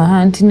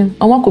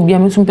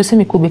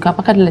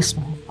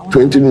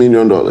 $20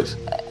 million.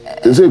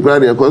 Is it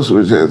quite a cost?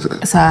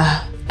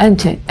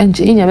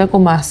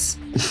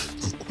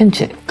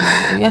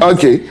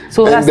 Okay.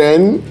 So and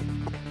then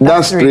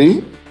that's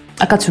 3.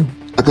 Akatu.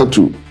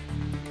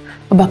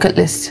 A bucket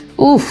list.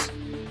 Oof.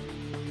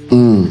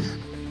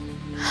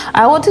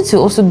 I wanted to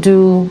also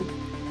do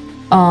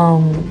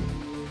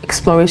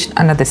exploration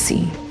under the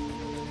sea.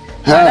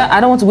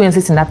 I don't want to go and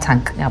sit in that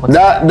tank.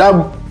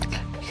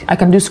 I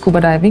can do scuba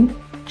diving.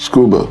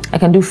 I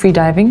can do free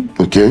diving.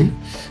 Okay.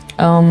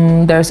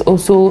 There's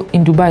also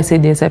in Dubai, say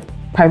there's a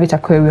private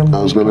aquarium.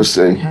 I was going to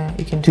say.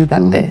 You can do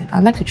that there.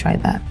 I'd like to try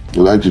that.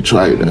 You'd like to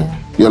try that? Yeah.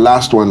 Your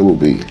last one will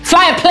be?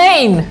 Fly a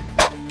plane!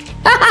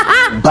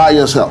 By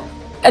yourself?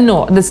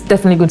 No, there's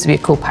definitely going to be a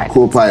co-pilot.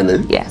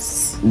 Co-pilot?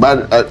 Yes.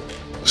 But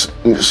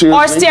seriously?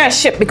 Or steer a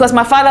ship, because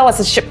my father was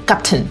a ship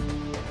captain.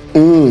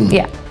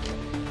 Yeah.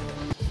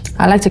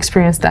 I'd like to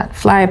experience that.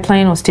 Fly a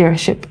plane or steer a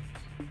ship.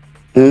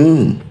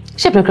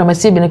 Ship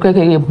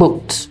a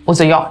boat or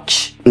a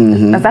yacht.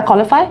 Does that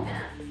qualify?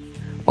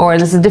 Or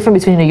is there a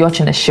difference between a yacht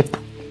and a ship?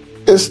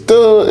 It's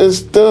still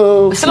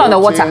on the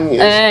water.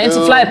 It's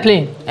to fly a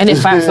plane. And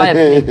if I fly a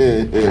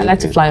plane, I like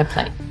to fly a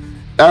plane.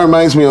 That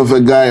reminds me of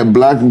a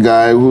black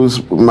guy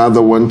whose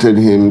mother wanted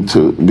him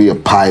to be a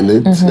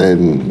pilot,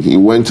 and he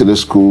went to the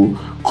school,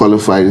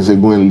 qualified, and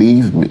said, "Go and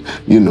leave me.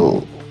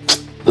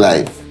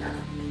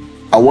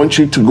 I want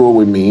you to go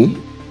with me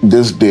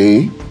this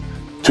day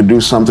to do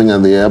something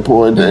at the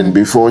airport." And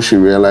before she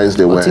realized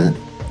they were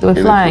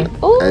flying.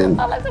 Oh,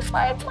 I like to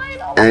fly a plane.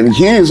 And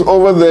he is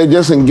over there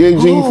just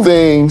engaging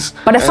things.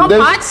 But the fun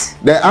parts?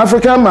 The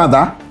African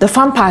mother. The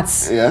fun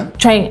parts. Yeah.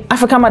 Trying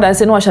African mother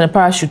say no, I should have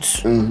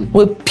parachute.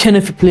 We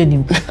piano for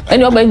playing.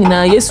 Anybody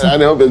now, yes.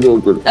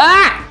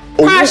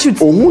 Parachute.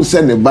 Who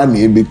send the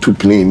bunny to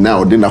plane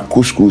now? Then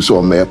a school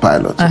so my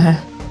pilot.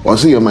 Or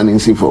see your man in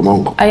see for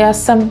Mongo. I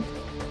asked some.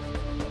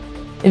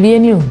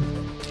 Ebienu.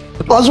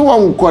 Also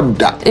one quad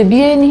that.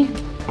 Ebieni.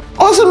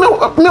 Also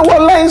no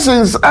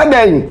license.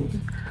 Aden.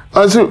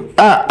 Also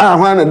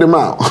one of them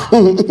out.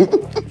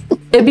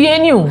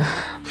 Ebienu.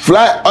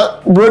 Fly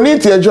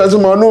Broniti and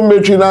Chasma no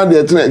metri now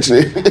the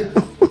actually.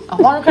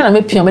 One kind of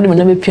me PM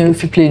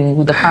if you playing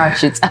with the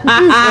parachute.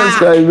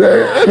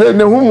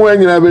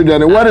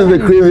 What is the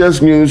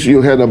craziest news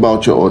you heard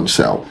about your own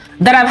self?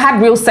 That I've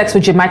had real sex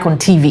with Jim Mike on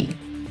TV.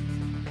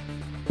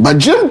 But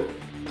Jim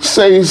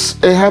says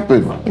it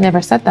happened. He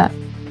never said that.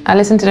 I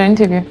listened to the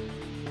interview.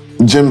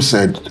 Jim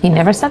said. He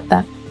never said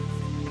that.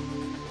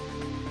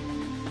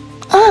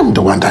 I'm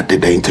the one that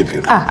did the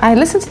interview. I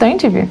listened to the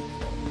interview.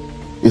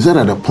 Is that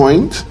at a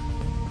point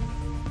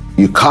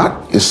you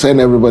cut, you send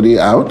everybody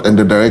out, and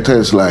the director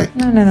is like,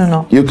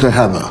 No. You can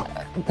have her.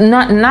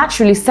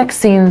 Naturally, sex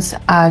scenes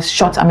are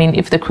shot. I mean,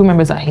 if the crew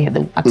members are here, they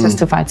will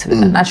testify to it.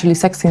 Naturally,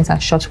 sex scenes are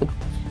shot with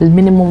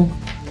minimum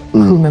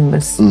crew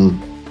members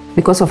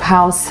because of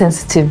how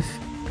sensitive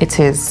it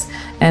is,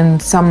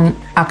 and some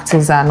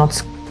actors are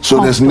not.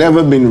 So there's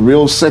never been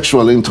real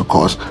sexual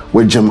intercourse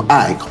with Jim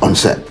Ike on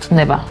set.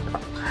 Never.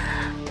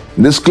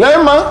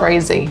 Disclaimer.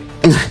 Crazy.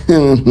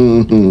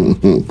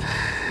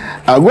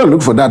 I'll go and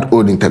look for that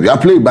old interview. I'll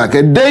play it back.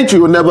 A date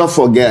you will never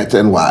forget,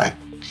 and why?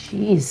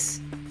 Jeez.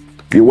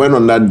 You went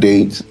on that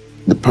date,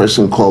 the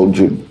person called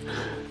you,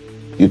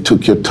 you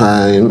took your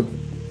time,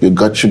 you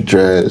got your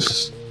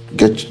dress,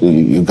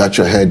 you got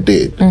your hair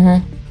did.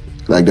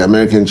 Like the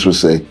Americans would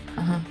say.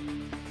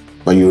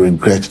 But you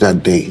regret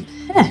that day.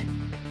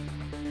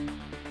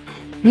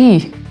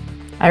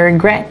 I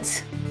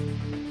regret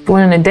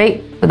going on a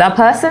date with that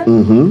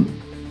person.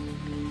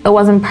 It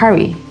was in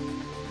Paris.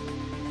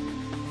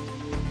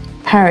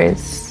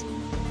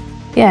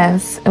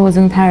 Yes, it was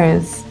in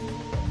Paris.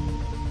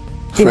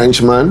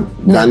 French man?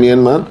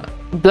 Ghanaian man?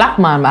 Black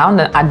man, but I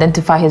don't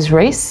identify his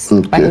race,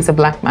 but he's a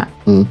black man.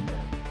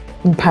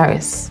 In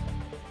Paris.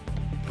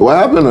 What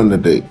happened on the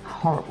date?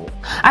 Horrible.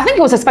 I think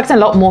he was expecting a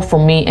lot more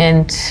from me,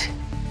 and...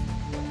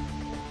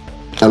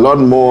 A lot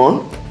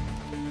more?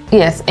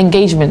 Yes,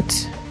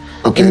 engagement.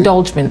 Okay.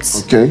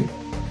 Indulgements. Okay.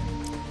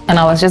 And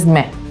I was just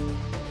meh.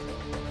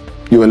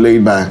 You were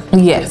laid back?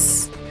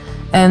 Yes.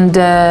 And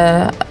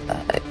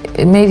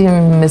it made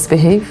him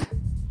misbehave.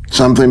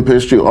 Something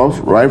pissed you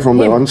off right from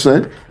the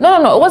onset?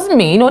 No, it wasn't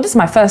me. You know, this is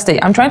my first date.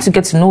 I'm trying to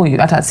get to know you,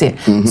 that's it.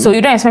 So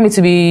you don't expect me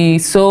to be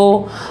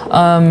so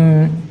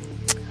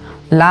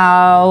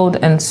loud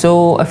and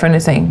so, a friend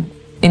is saying,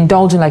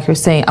 indulging, like you're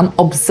saying. I'm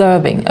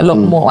observing a lot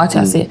more, I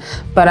say.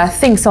 But I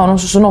think someone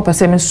also not per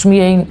se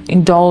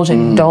indulge.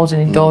 And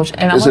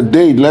it's a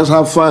date. Let's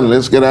have fun.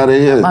 Let's get out of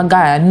here. My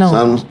guy,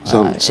 no.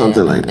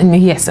 Something like that.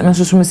 Yes, I'm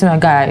just my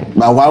guy.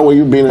 But why were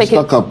you being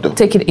stuck up though?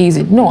 Take it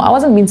easy. No, I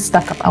wasn't being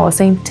stuck up. I was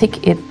saying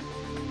take it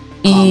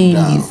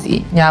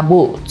easy. Yeah,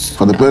 boat.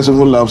 For the person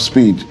who loves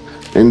speed,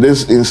 in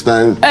this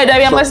instance, hey,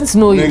 Debbie, I'm listening to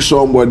know you. Make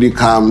somebody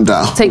calm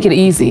down. Take it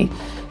easy.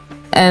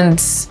 And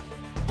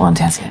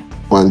fantastic.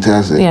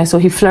 Yeah, so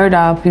he flared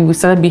up, he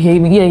started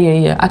behaving.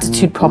 Yeah.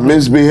 Attitude problem.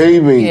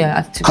 Misbehaving. Yeah,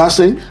 attitude.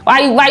 Cussing.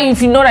 Why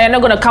if you know that you're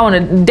not gonna come on a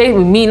date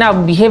with me now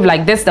behave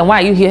like this, then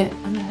why are you here?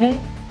 I'm like, hey,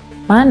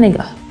 my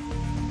nigga.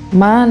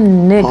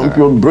 Pump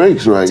your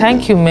brakes right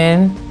Thank you,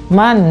 man.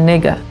 My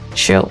nigga.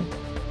 Chill.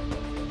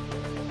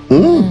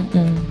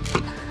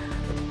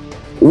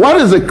 What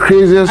is the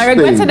craziest thing? I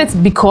regretted it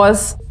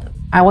because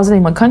I wasn't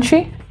in my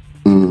country.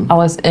 I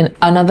was in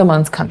another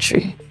man's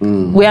country.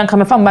 Where I'm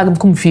coming from,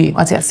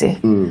 what I say.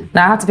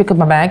 Now I had to pick up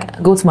my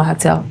bag, go to my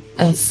hotel,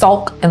 and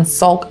sulk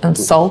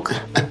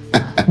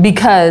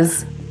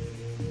because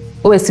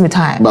always see me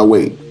tired. But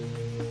wait,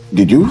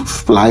 did you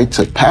fly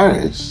to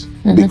Paris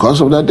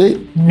because of that date?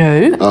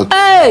 No. Okay.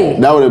 Hey!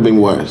 That would have been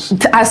worse.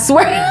 I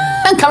swear.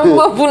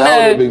 That would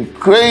have been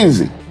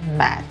crazy.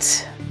 Mad.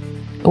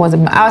 It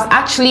wasn't. I was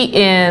actually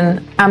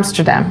in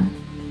Amsterdam,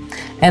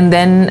 and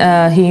then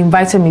he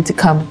invited me to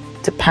come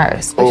to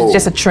Paris, which is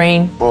just a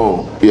train.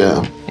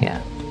 Yeah.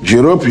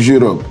 Europe.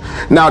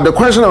 Now, the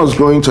question I was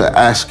going to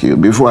ask you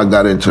before I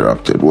got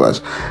interrupted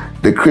was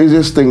the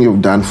craziest thing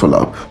you've done for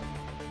love,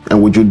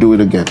 and would you do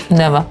it again?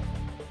 Never.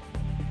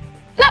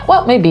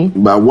 Well, maybe.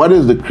 But what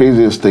is the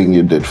craziest thing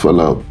you did for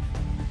love?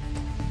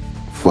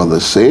 For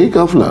the sake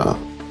of love.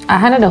 I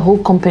handed a whole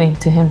company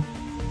to him.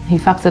 He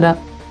fucked it up.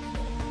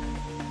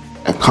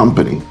 A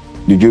company?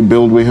 Did you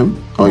build with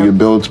him, or you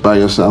built by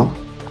yourself?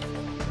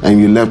 And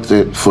you left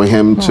it for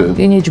him to...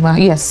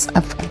 Yes,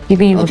 I've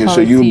given you okay, so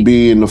you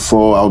be in the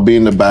fore, I'll be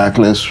in the back,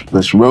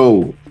 let's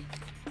roll.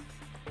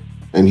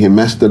 And he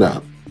messed it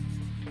up.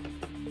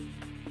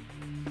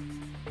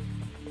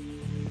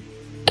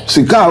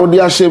 Sika, what do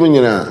you say when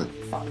you're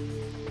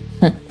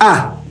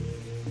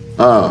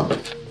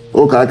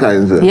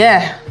okay.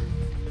 Yeah.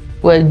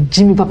 Well,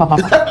 Jimmy Papa.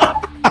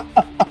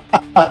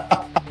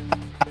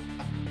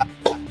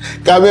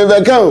 Come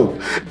back home.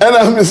 And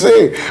I'm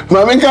saying,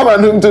 Mammy, come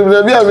and do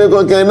to me. I make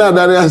okay now.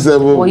 That is a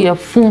oh, yeah,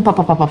 fun,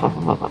 papa.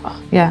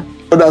 Yeah.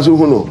 Oh, that's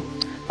who know.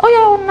 Oh,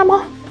 yeah,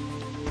 Nama.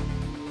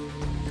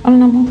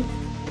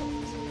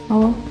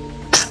 Oh.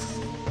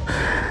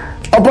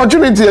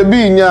 Opportunity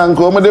being young,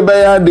 come the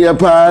bay, dear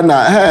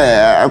partner.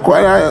 Hey,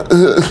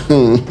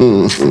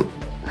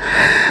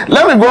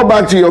 let me go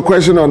back to your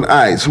question on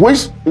ice.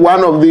 Which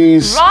one of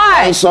these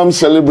some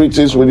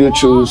celebrities would you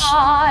choose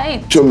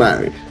to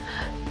marry?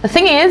 The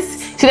thing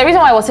is, See, the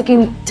reason why I was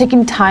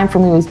taking time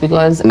from you is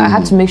because I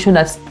had to make sure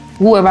that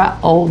whoever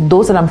or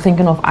those that I'm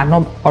thinking of are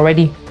not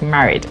already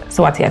married.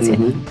 So what I say,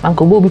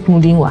 Uncle Bobby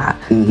Pumudin wa,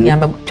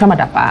 Yama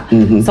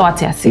Chamadapa. So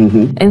what I say,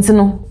 and so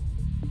no,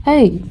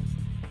 hey,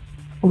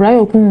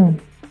 Rayo Pum.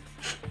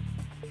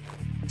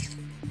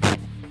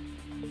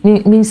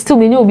 Me still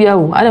me know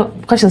biawo. I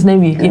don't questions na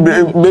we.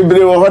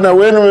 Baby, what na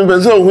we no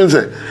me so who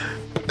say.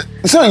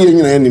 So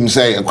you him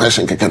say a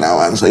question can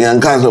I answer.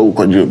 Yan kan so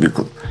kwadwo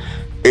biko.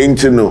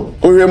 Enti no,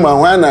 ohwe ma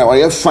hwan na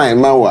oye fine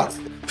ma wa.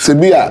 Se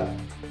bia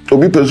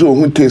obi person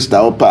who taste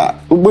that pa.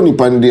 Ogbo ni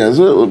pandia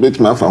so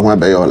obetima fa ho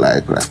abaye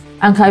like ra.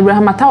 Anka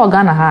Abraham atawa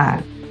Ghana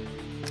ha.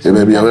 Se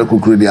baby awe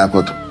kukuru di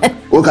akoto.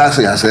 O ka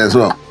say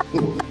so.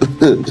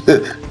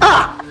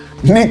 Ah,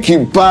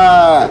 Nikki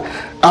pa.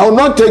 I will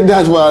not take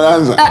that for an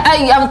answer.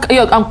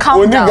 I'm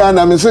counting down.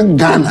 Ghana, I'm saying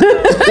Ghana.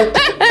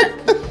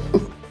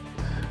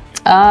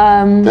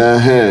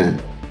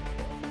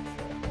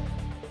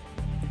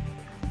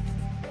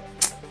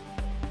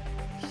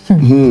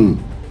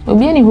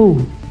 Obi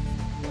anywho.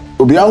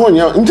 Obi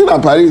ahonya into na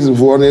Paris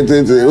for one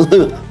tete.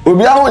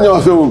 Obi ahonya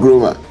ofe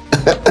ukroma.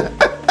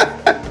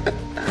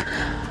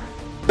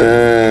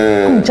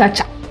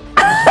 Chacha.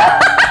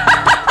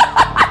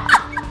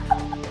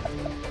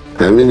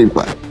 Kamini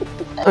pa.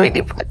 I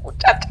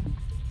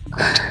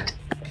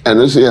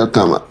don't see a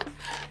come up.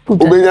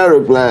 Obenya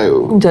reply.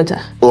 Chacha.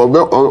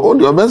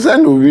 Obe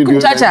send no video.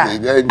 Chacha.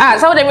 Ah,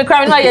 so dem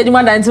cry no ya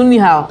juma dan tuni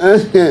how.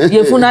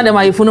 Ye funa dem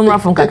ye funu mra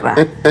fun kakra.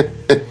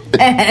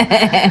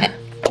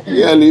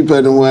 Yeah, leave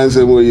and one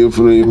say more you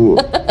free.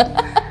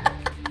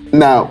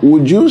 Now,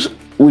 would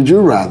you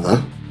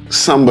rather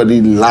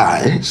somebody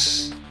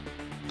lies?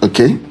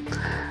 Okay,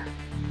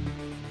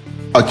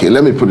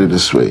 let me put it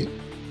this way.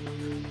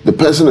 The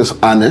person is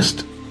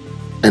honest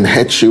and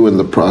hurts you in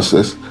the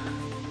process,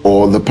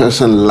 or the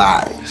person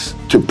lies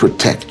to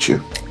protect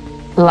you?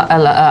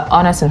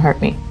 Honest and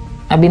hurt me.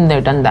 I've been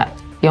there, done that.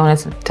 Be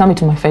honest. Tell me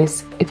to my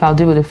face. If I'll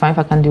deal with it, fine. If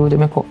I can't deal with it,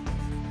 make up.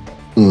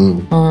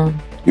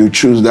 You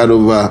choose that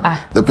over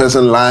the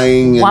person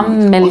lying?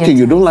 1 million. Okay,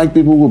 you don't like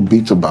people who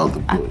beat about the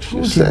bush,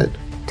 you said.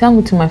 Tell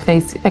me to my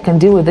face. If I can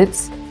deal with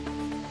it,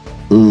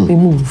 we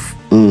move.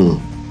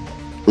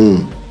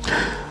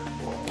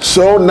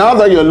 So now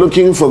that you're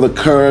looking for the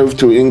curve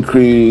to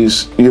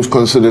increase, you've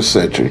considered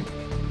surgery?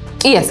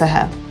 Yes, I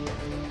have.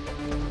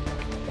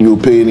 You'll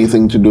pay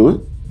anything to do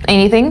it?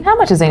 Anything? How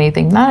much is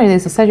anything?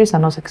 Nowadays, the surgeries are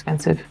not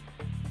expensive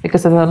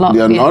because there's a lot.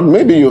 They are not?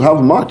 Maybe you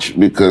have much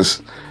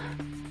because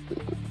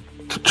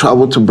to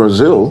travel to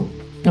Brazil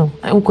to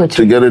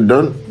get it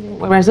done?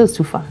 Brazil is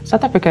too far.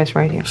 South Africa is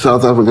right here.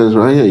 South Africa is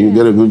right here. You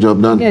get a good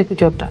job done? Get a good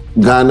job done.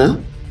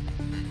 Ghana?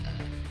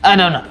 I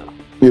don't know.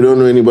 You don't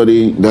know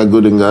anybody that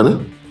good in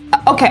Ghana?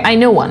 Okay, I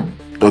know one.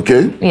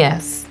 Okay.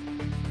 Yes,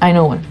 I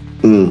know one.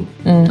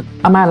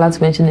 Am I allowed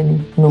to mention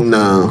any?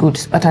 No.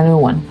 Good, but I know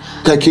one.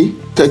 Turkey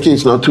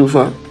is not too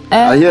far.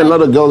 I hear a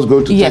lot of girls go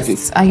to Turkey.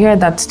 Yes, I hear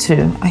that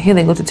too. I hear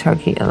they go to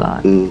Turkey a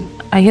lot.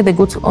 I hear they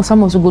go to, or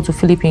some also go to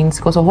Philippines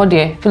because of what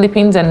there.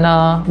 Philippines and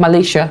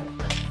Malaysia.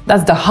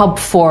 That's the hub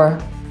for,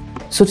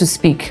 so to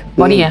speak,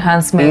 body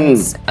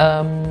enhancements,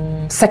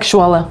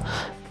 sexual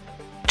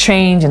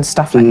change and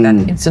stuff like that.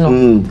 It's,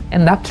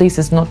 and that place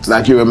is not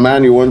like you're a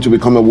man, you want to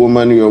become a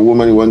woman. You're a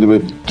woman, you want to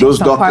be. Those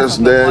doctors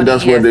there,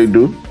 that's what they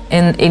do.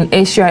 In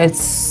Asia,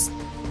 it's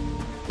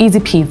easy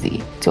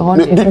peasy. Do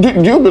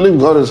you believe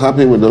God is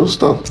happy with those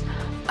stuff?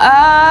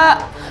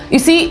 You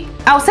see,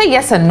 I'll say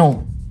yes and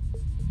no.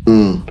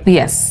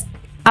 Yes,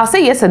 I'll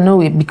say yes and no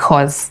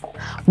because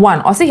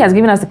one, I'll say He has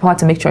given us the power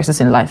to make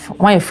choices in life.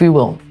 Why free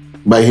will?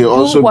 But He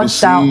also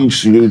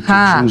besieges you to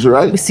choose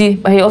right. You see,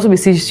 but He also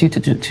besieges you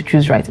to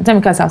choose right. In time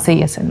because I'll say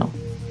yes and no.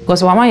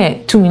 Because why am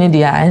I 2 minutes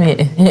there?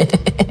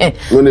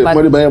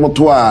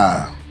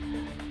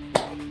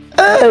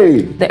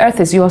 Hey, the earth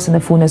is yours and the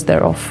fullness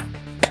thereof.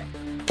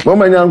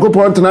 Mama, nyango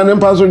point na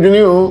nempa so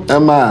dwene o,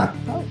 Emma.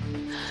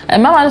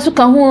 Emma so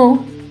ka ho,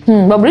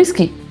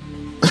 Bobrisky.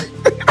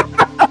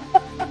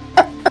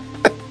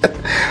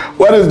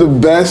 What is the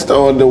best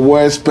or the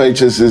worst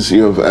purchases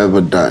you've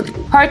ever done?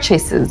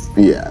 Purchases?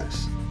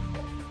 Yes.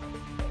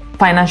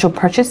 Financial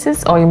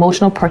purchases or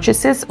emotional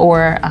purchases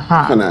or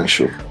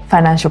Financial.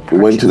 Financial purchases.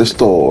 You went to the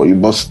store, you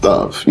bought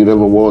stuff, you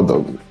never wore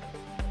them.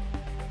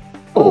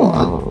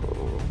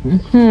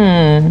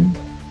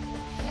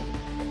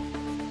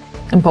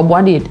 And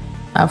Pabwadi,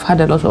 I've had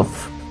a lot of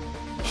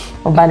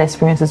bad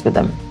experiences with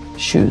them.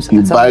 Shoes.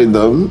 You buy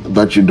them,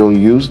 but you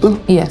don't use them?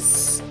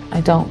 Yes,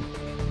 I don't.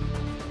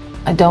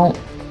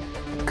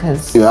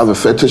 Because you have a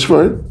fetish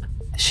for it?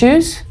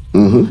 Shoes?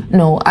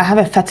 No, I have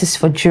a fetish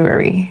for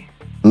jewelry.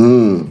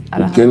 You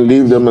can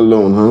leave them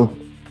alone, huh?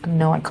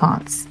 No, I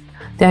can't.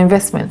 They're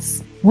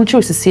investments. What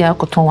choose to see? I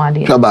could turn one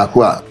day.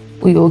 Kabakwa.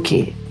 We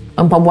okay.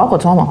 Pabwa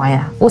could turn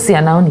one. What's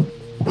the now?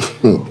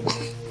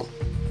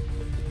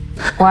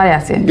 Why I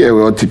say? Yeah,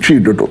 we ought to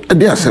treat it.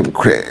 They are some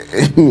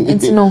crazy.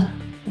 It's no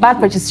bad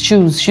purchase.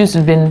 Shoes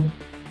have been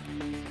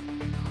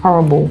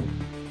horrible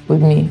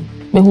with me.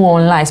 Me who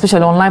online,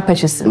 especially online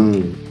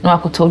purchasing. No, I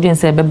could tell you and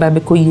say, "Baby,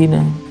 go ye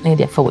na, na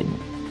dia forward."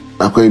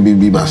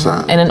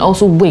 And then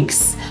also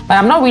wigs. But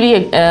I'm not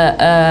really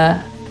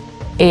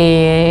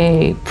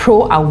a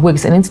pro at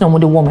wigs and it's not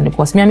the woman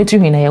because me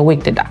treating a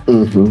wig to that.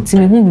 See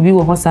me who be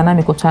with Sana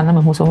me kochana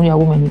me who so a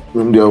woman.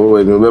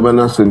 Remember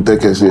not to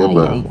take us here.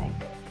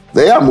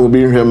 They are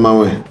moving here my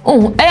way.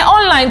 Oh,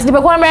 online to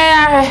the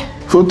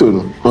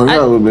photo.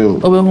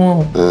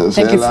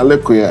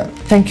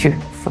 Thank you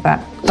for that.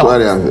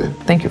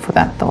 Thank you for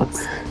that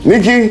thoughts.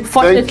 Nikki,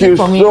 thank you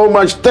so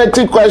much.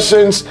 30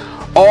 questions,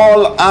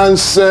 all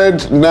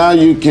answered. Now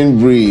you can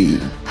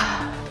breathe.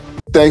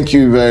 Thank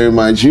you very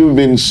much. You've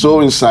been so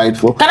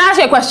insightful. Can I ask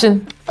you a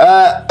question?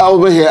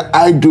 Over here,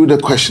 I do the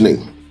questioning.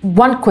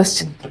 One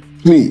question.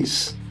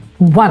 Please.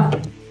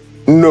 One.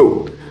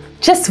 No.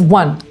 Just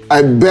one.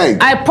 I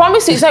beg. I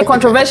promise you it's not a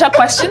controversial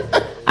question.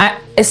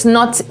 It's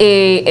not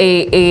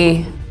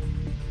a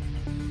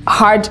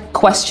hard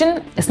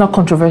question. It's not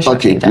controversial.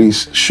 Okay, either.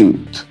 Please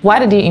shoot. Why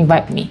did you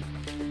invite me?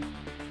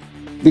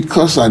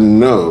 Because I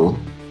know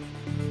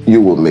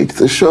you will make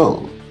the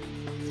show.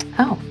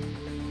 Oh,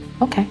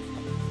 okay.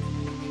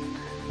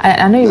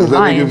 I know you're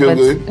lying, but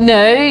good?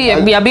 No,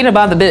 we are beating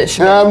about the bush.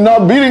 I'm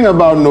not beating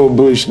about no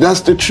bush.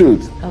 That's the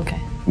truth. Okay.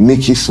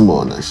 Nikki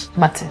Samonas.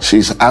 Mate.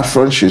 She's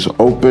upfront. She's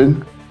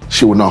open.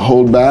 She will not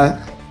hold back.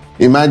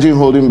 Imagine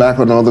holding back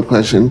on all the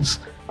questions.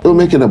 It will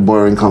make it a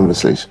boring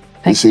conversation.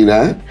 You see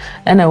that?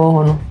 And I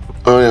won't know.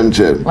 Oh, I'm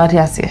Jim. What do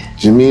you say?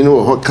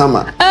 Jimino, what come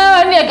on?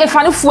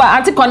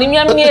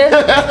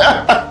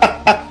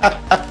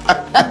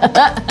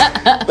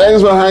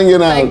 Thanks for hanging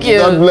out. Thank you.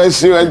 God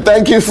bless you. And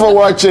thank you for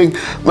watching.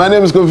 My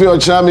name is Quophi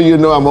Okyeame. You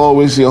know I'm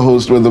always your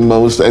host with the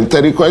most. And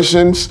 30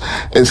 Questions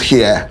is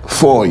here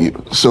for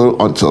you. So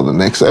until the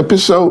next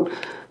episode,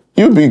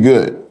 you be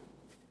good.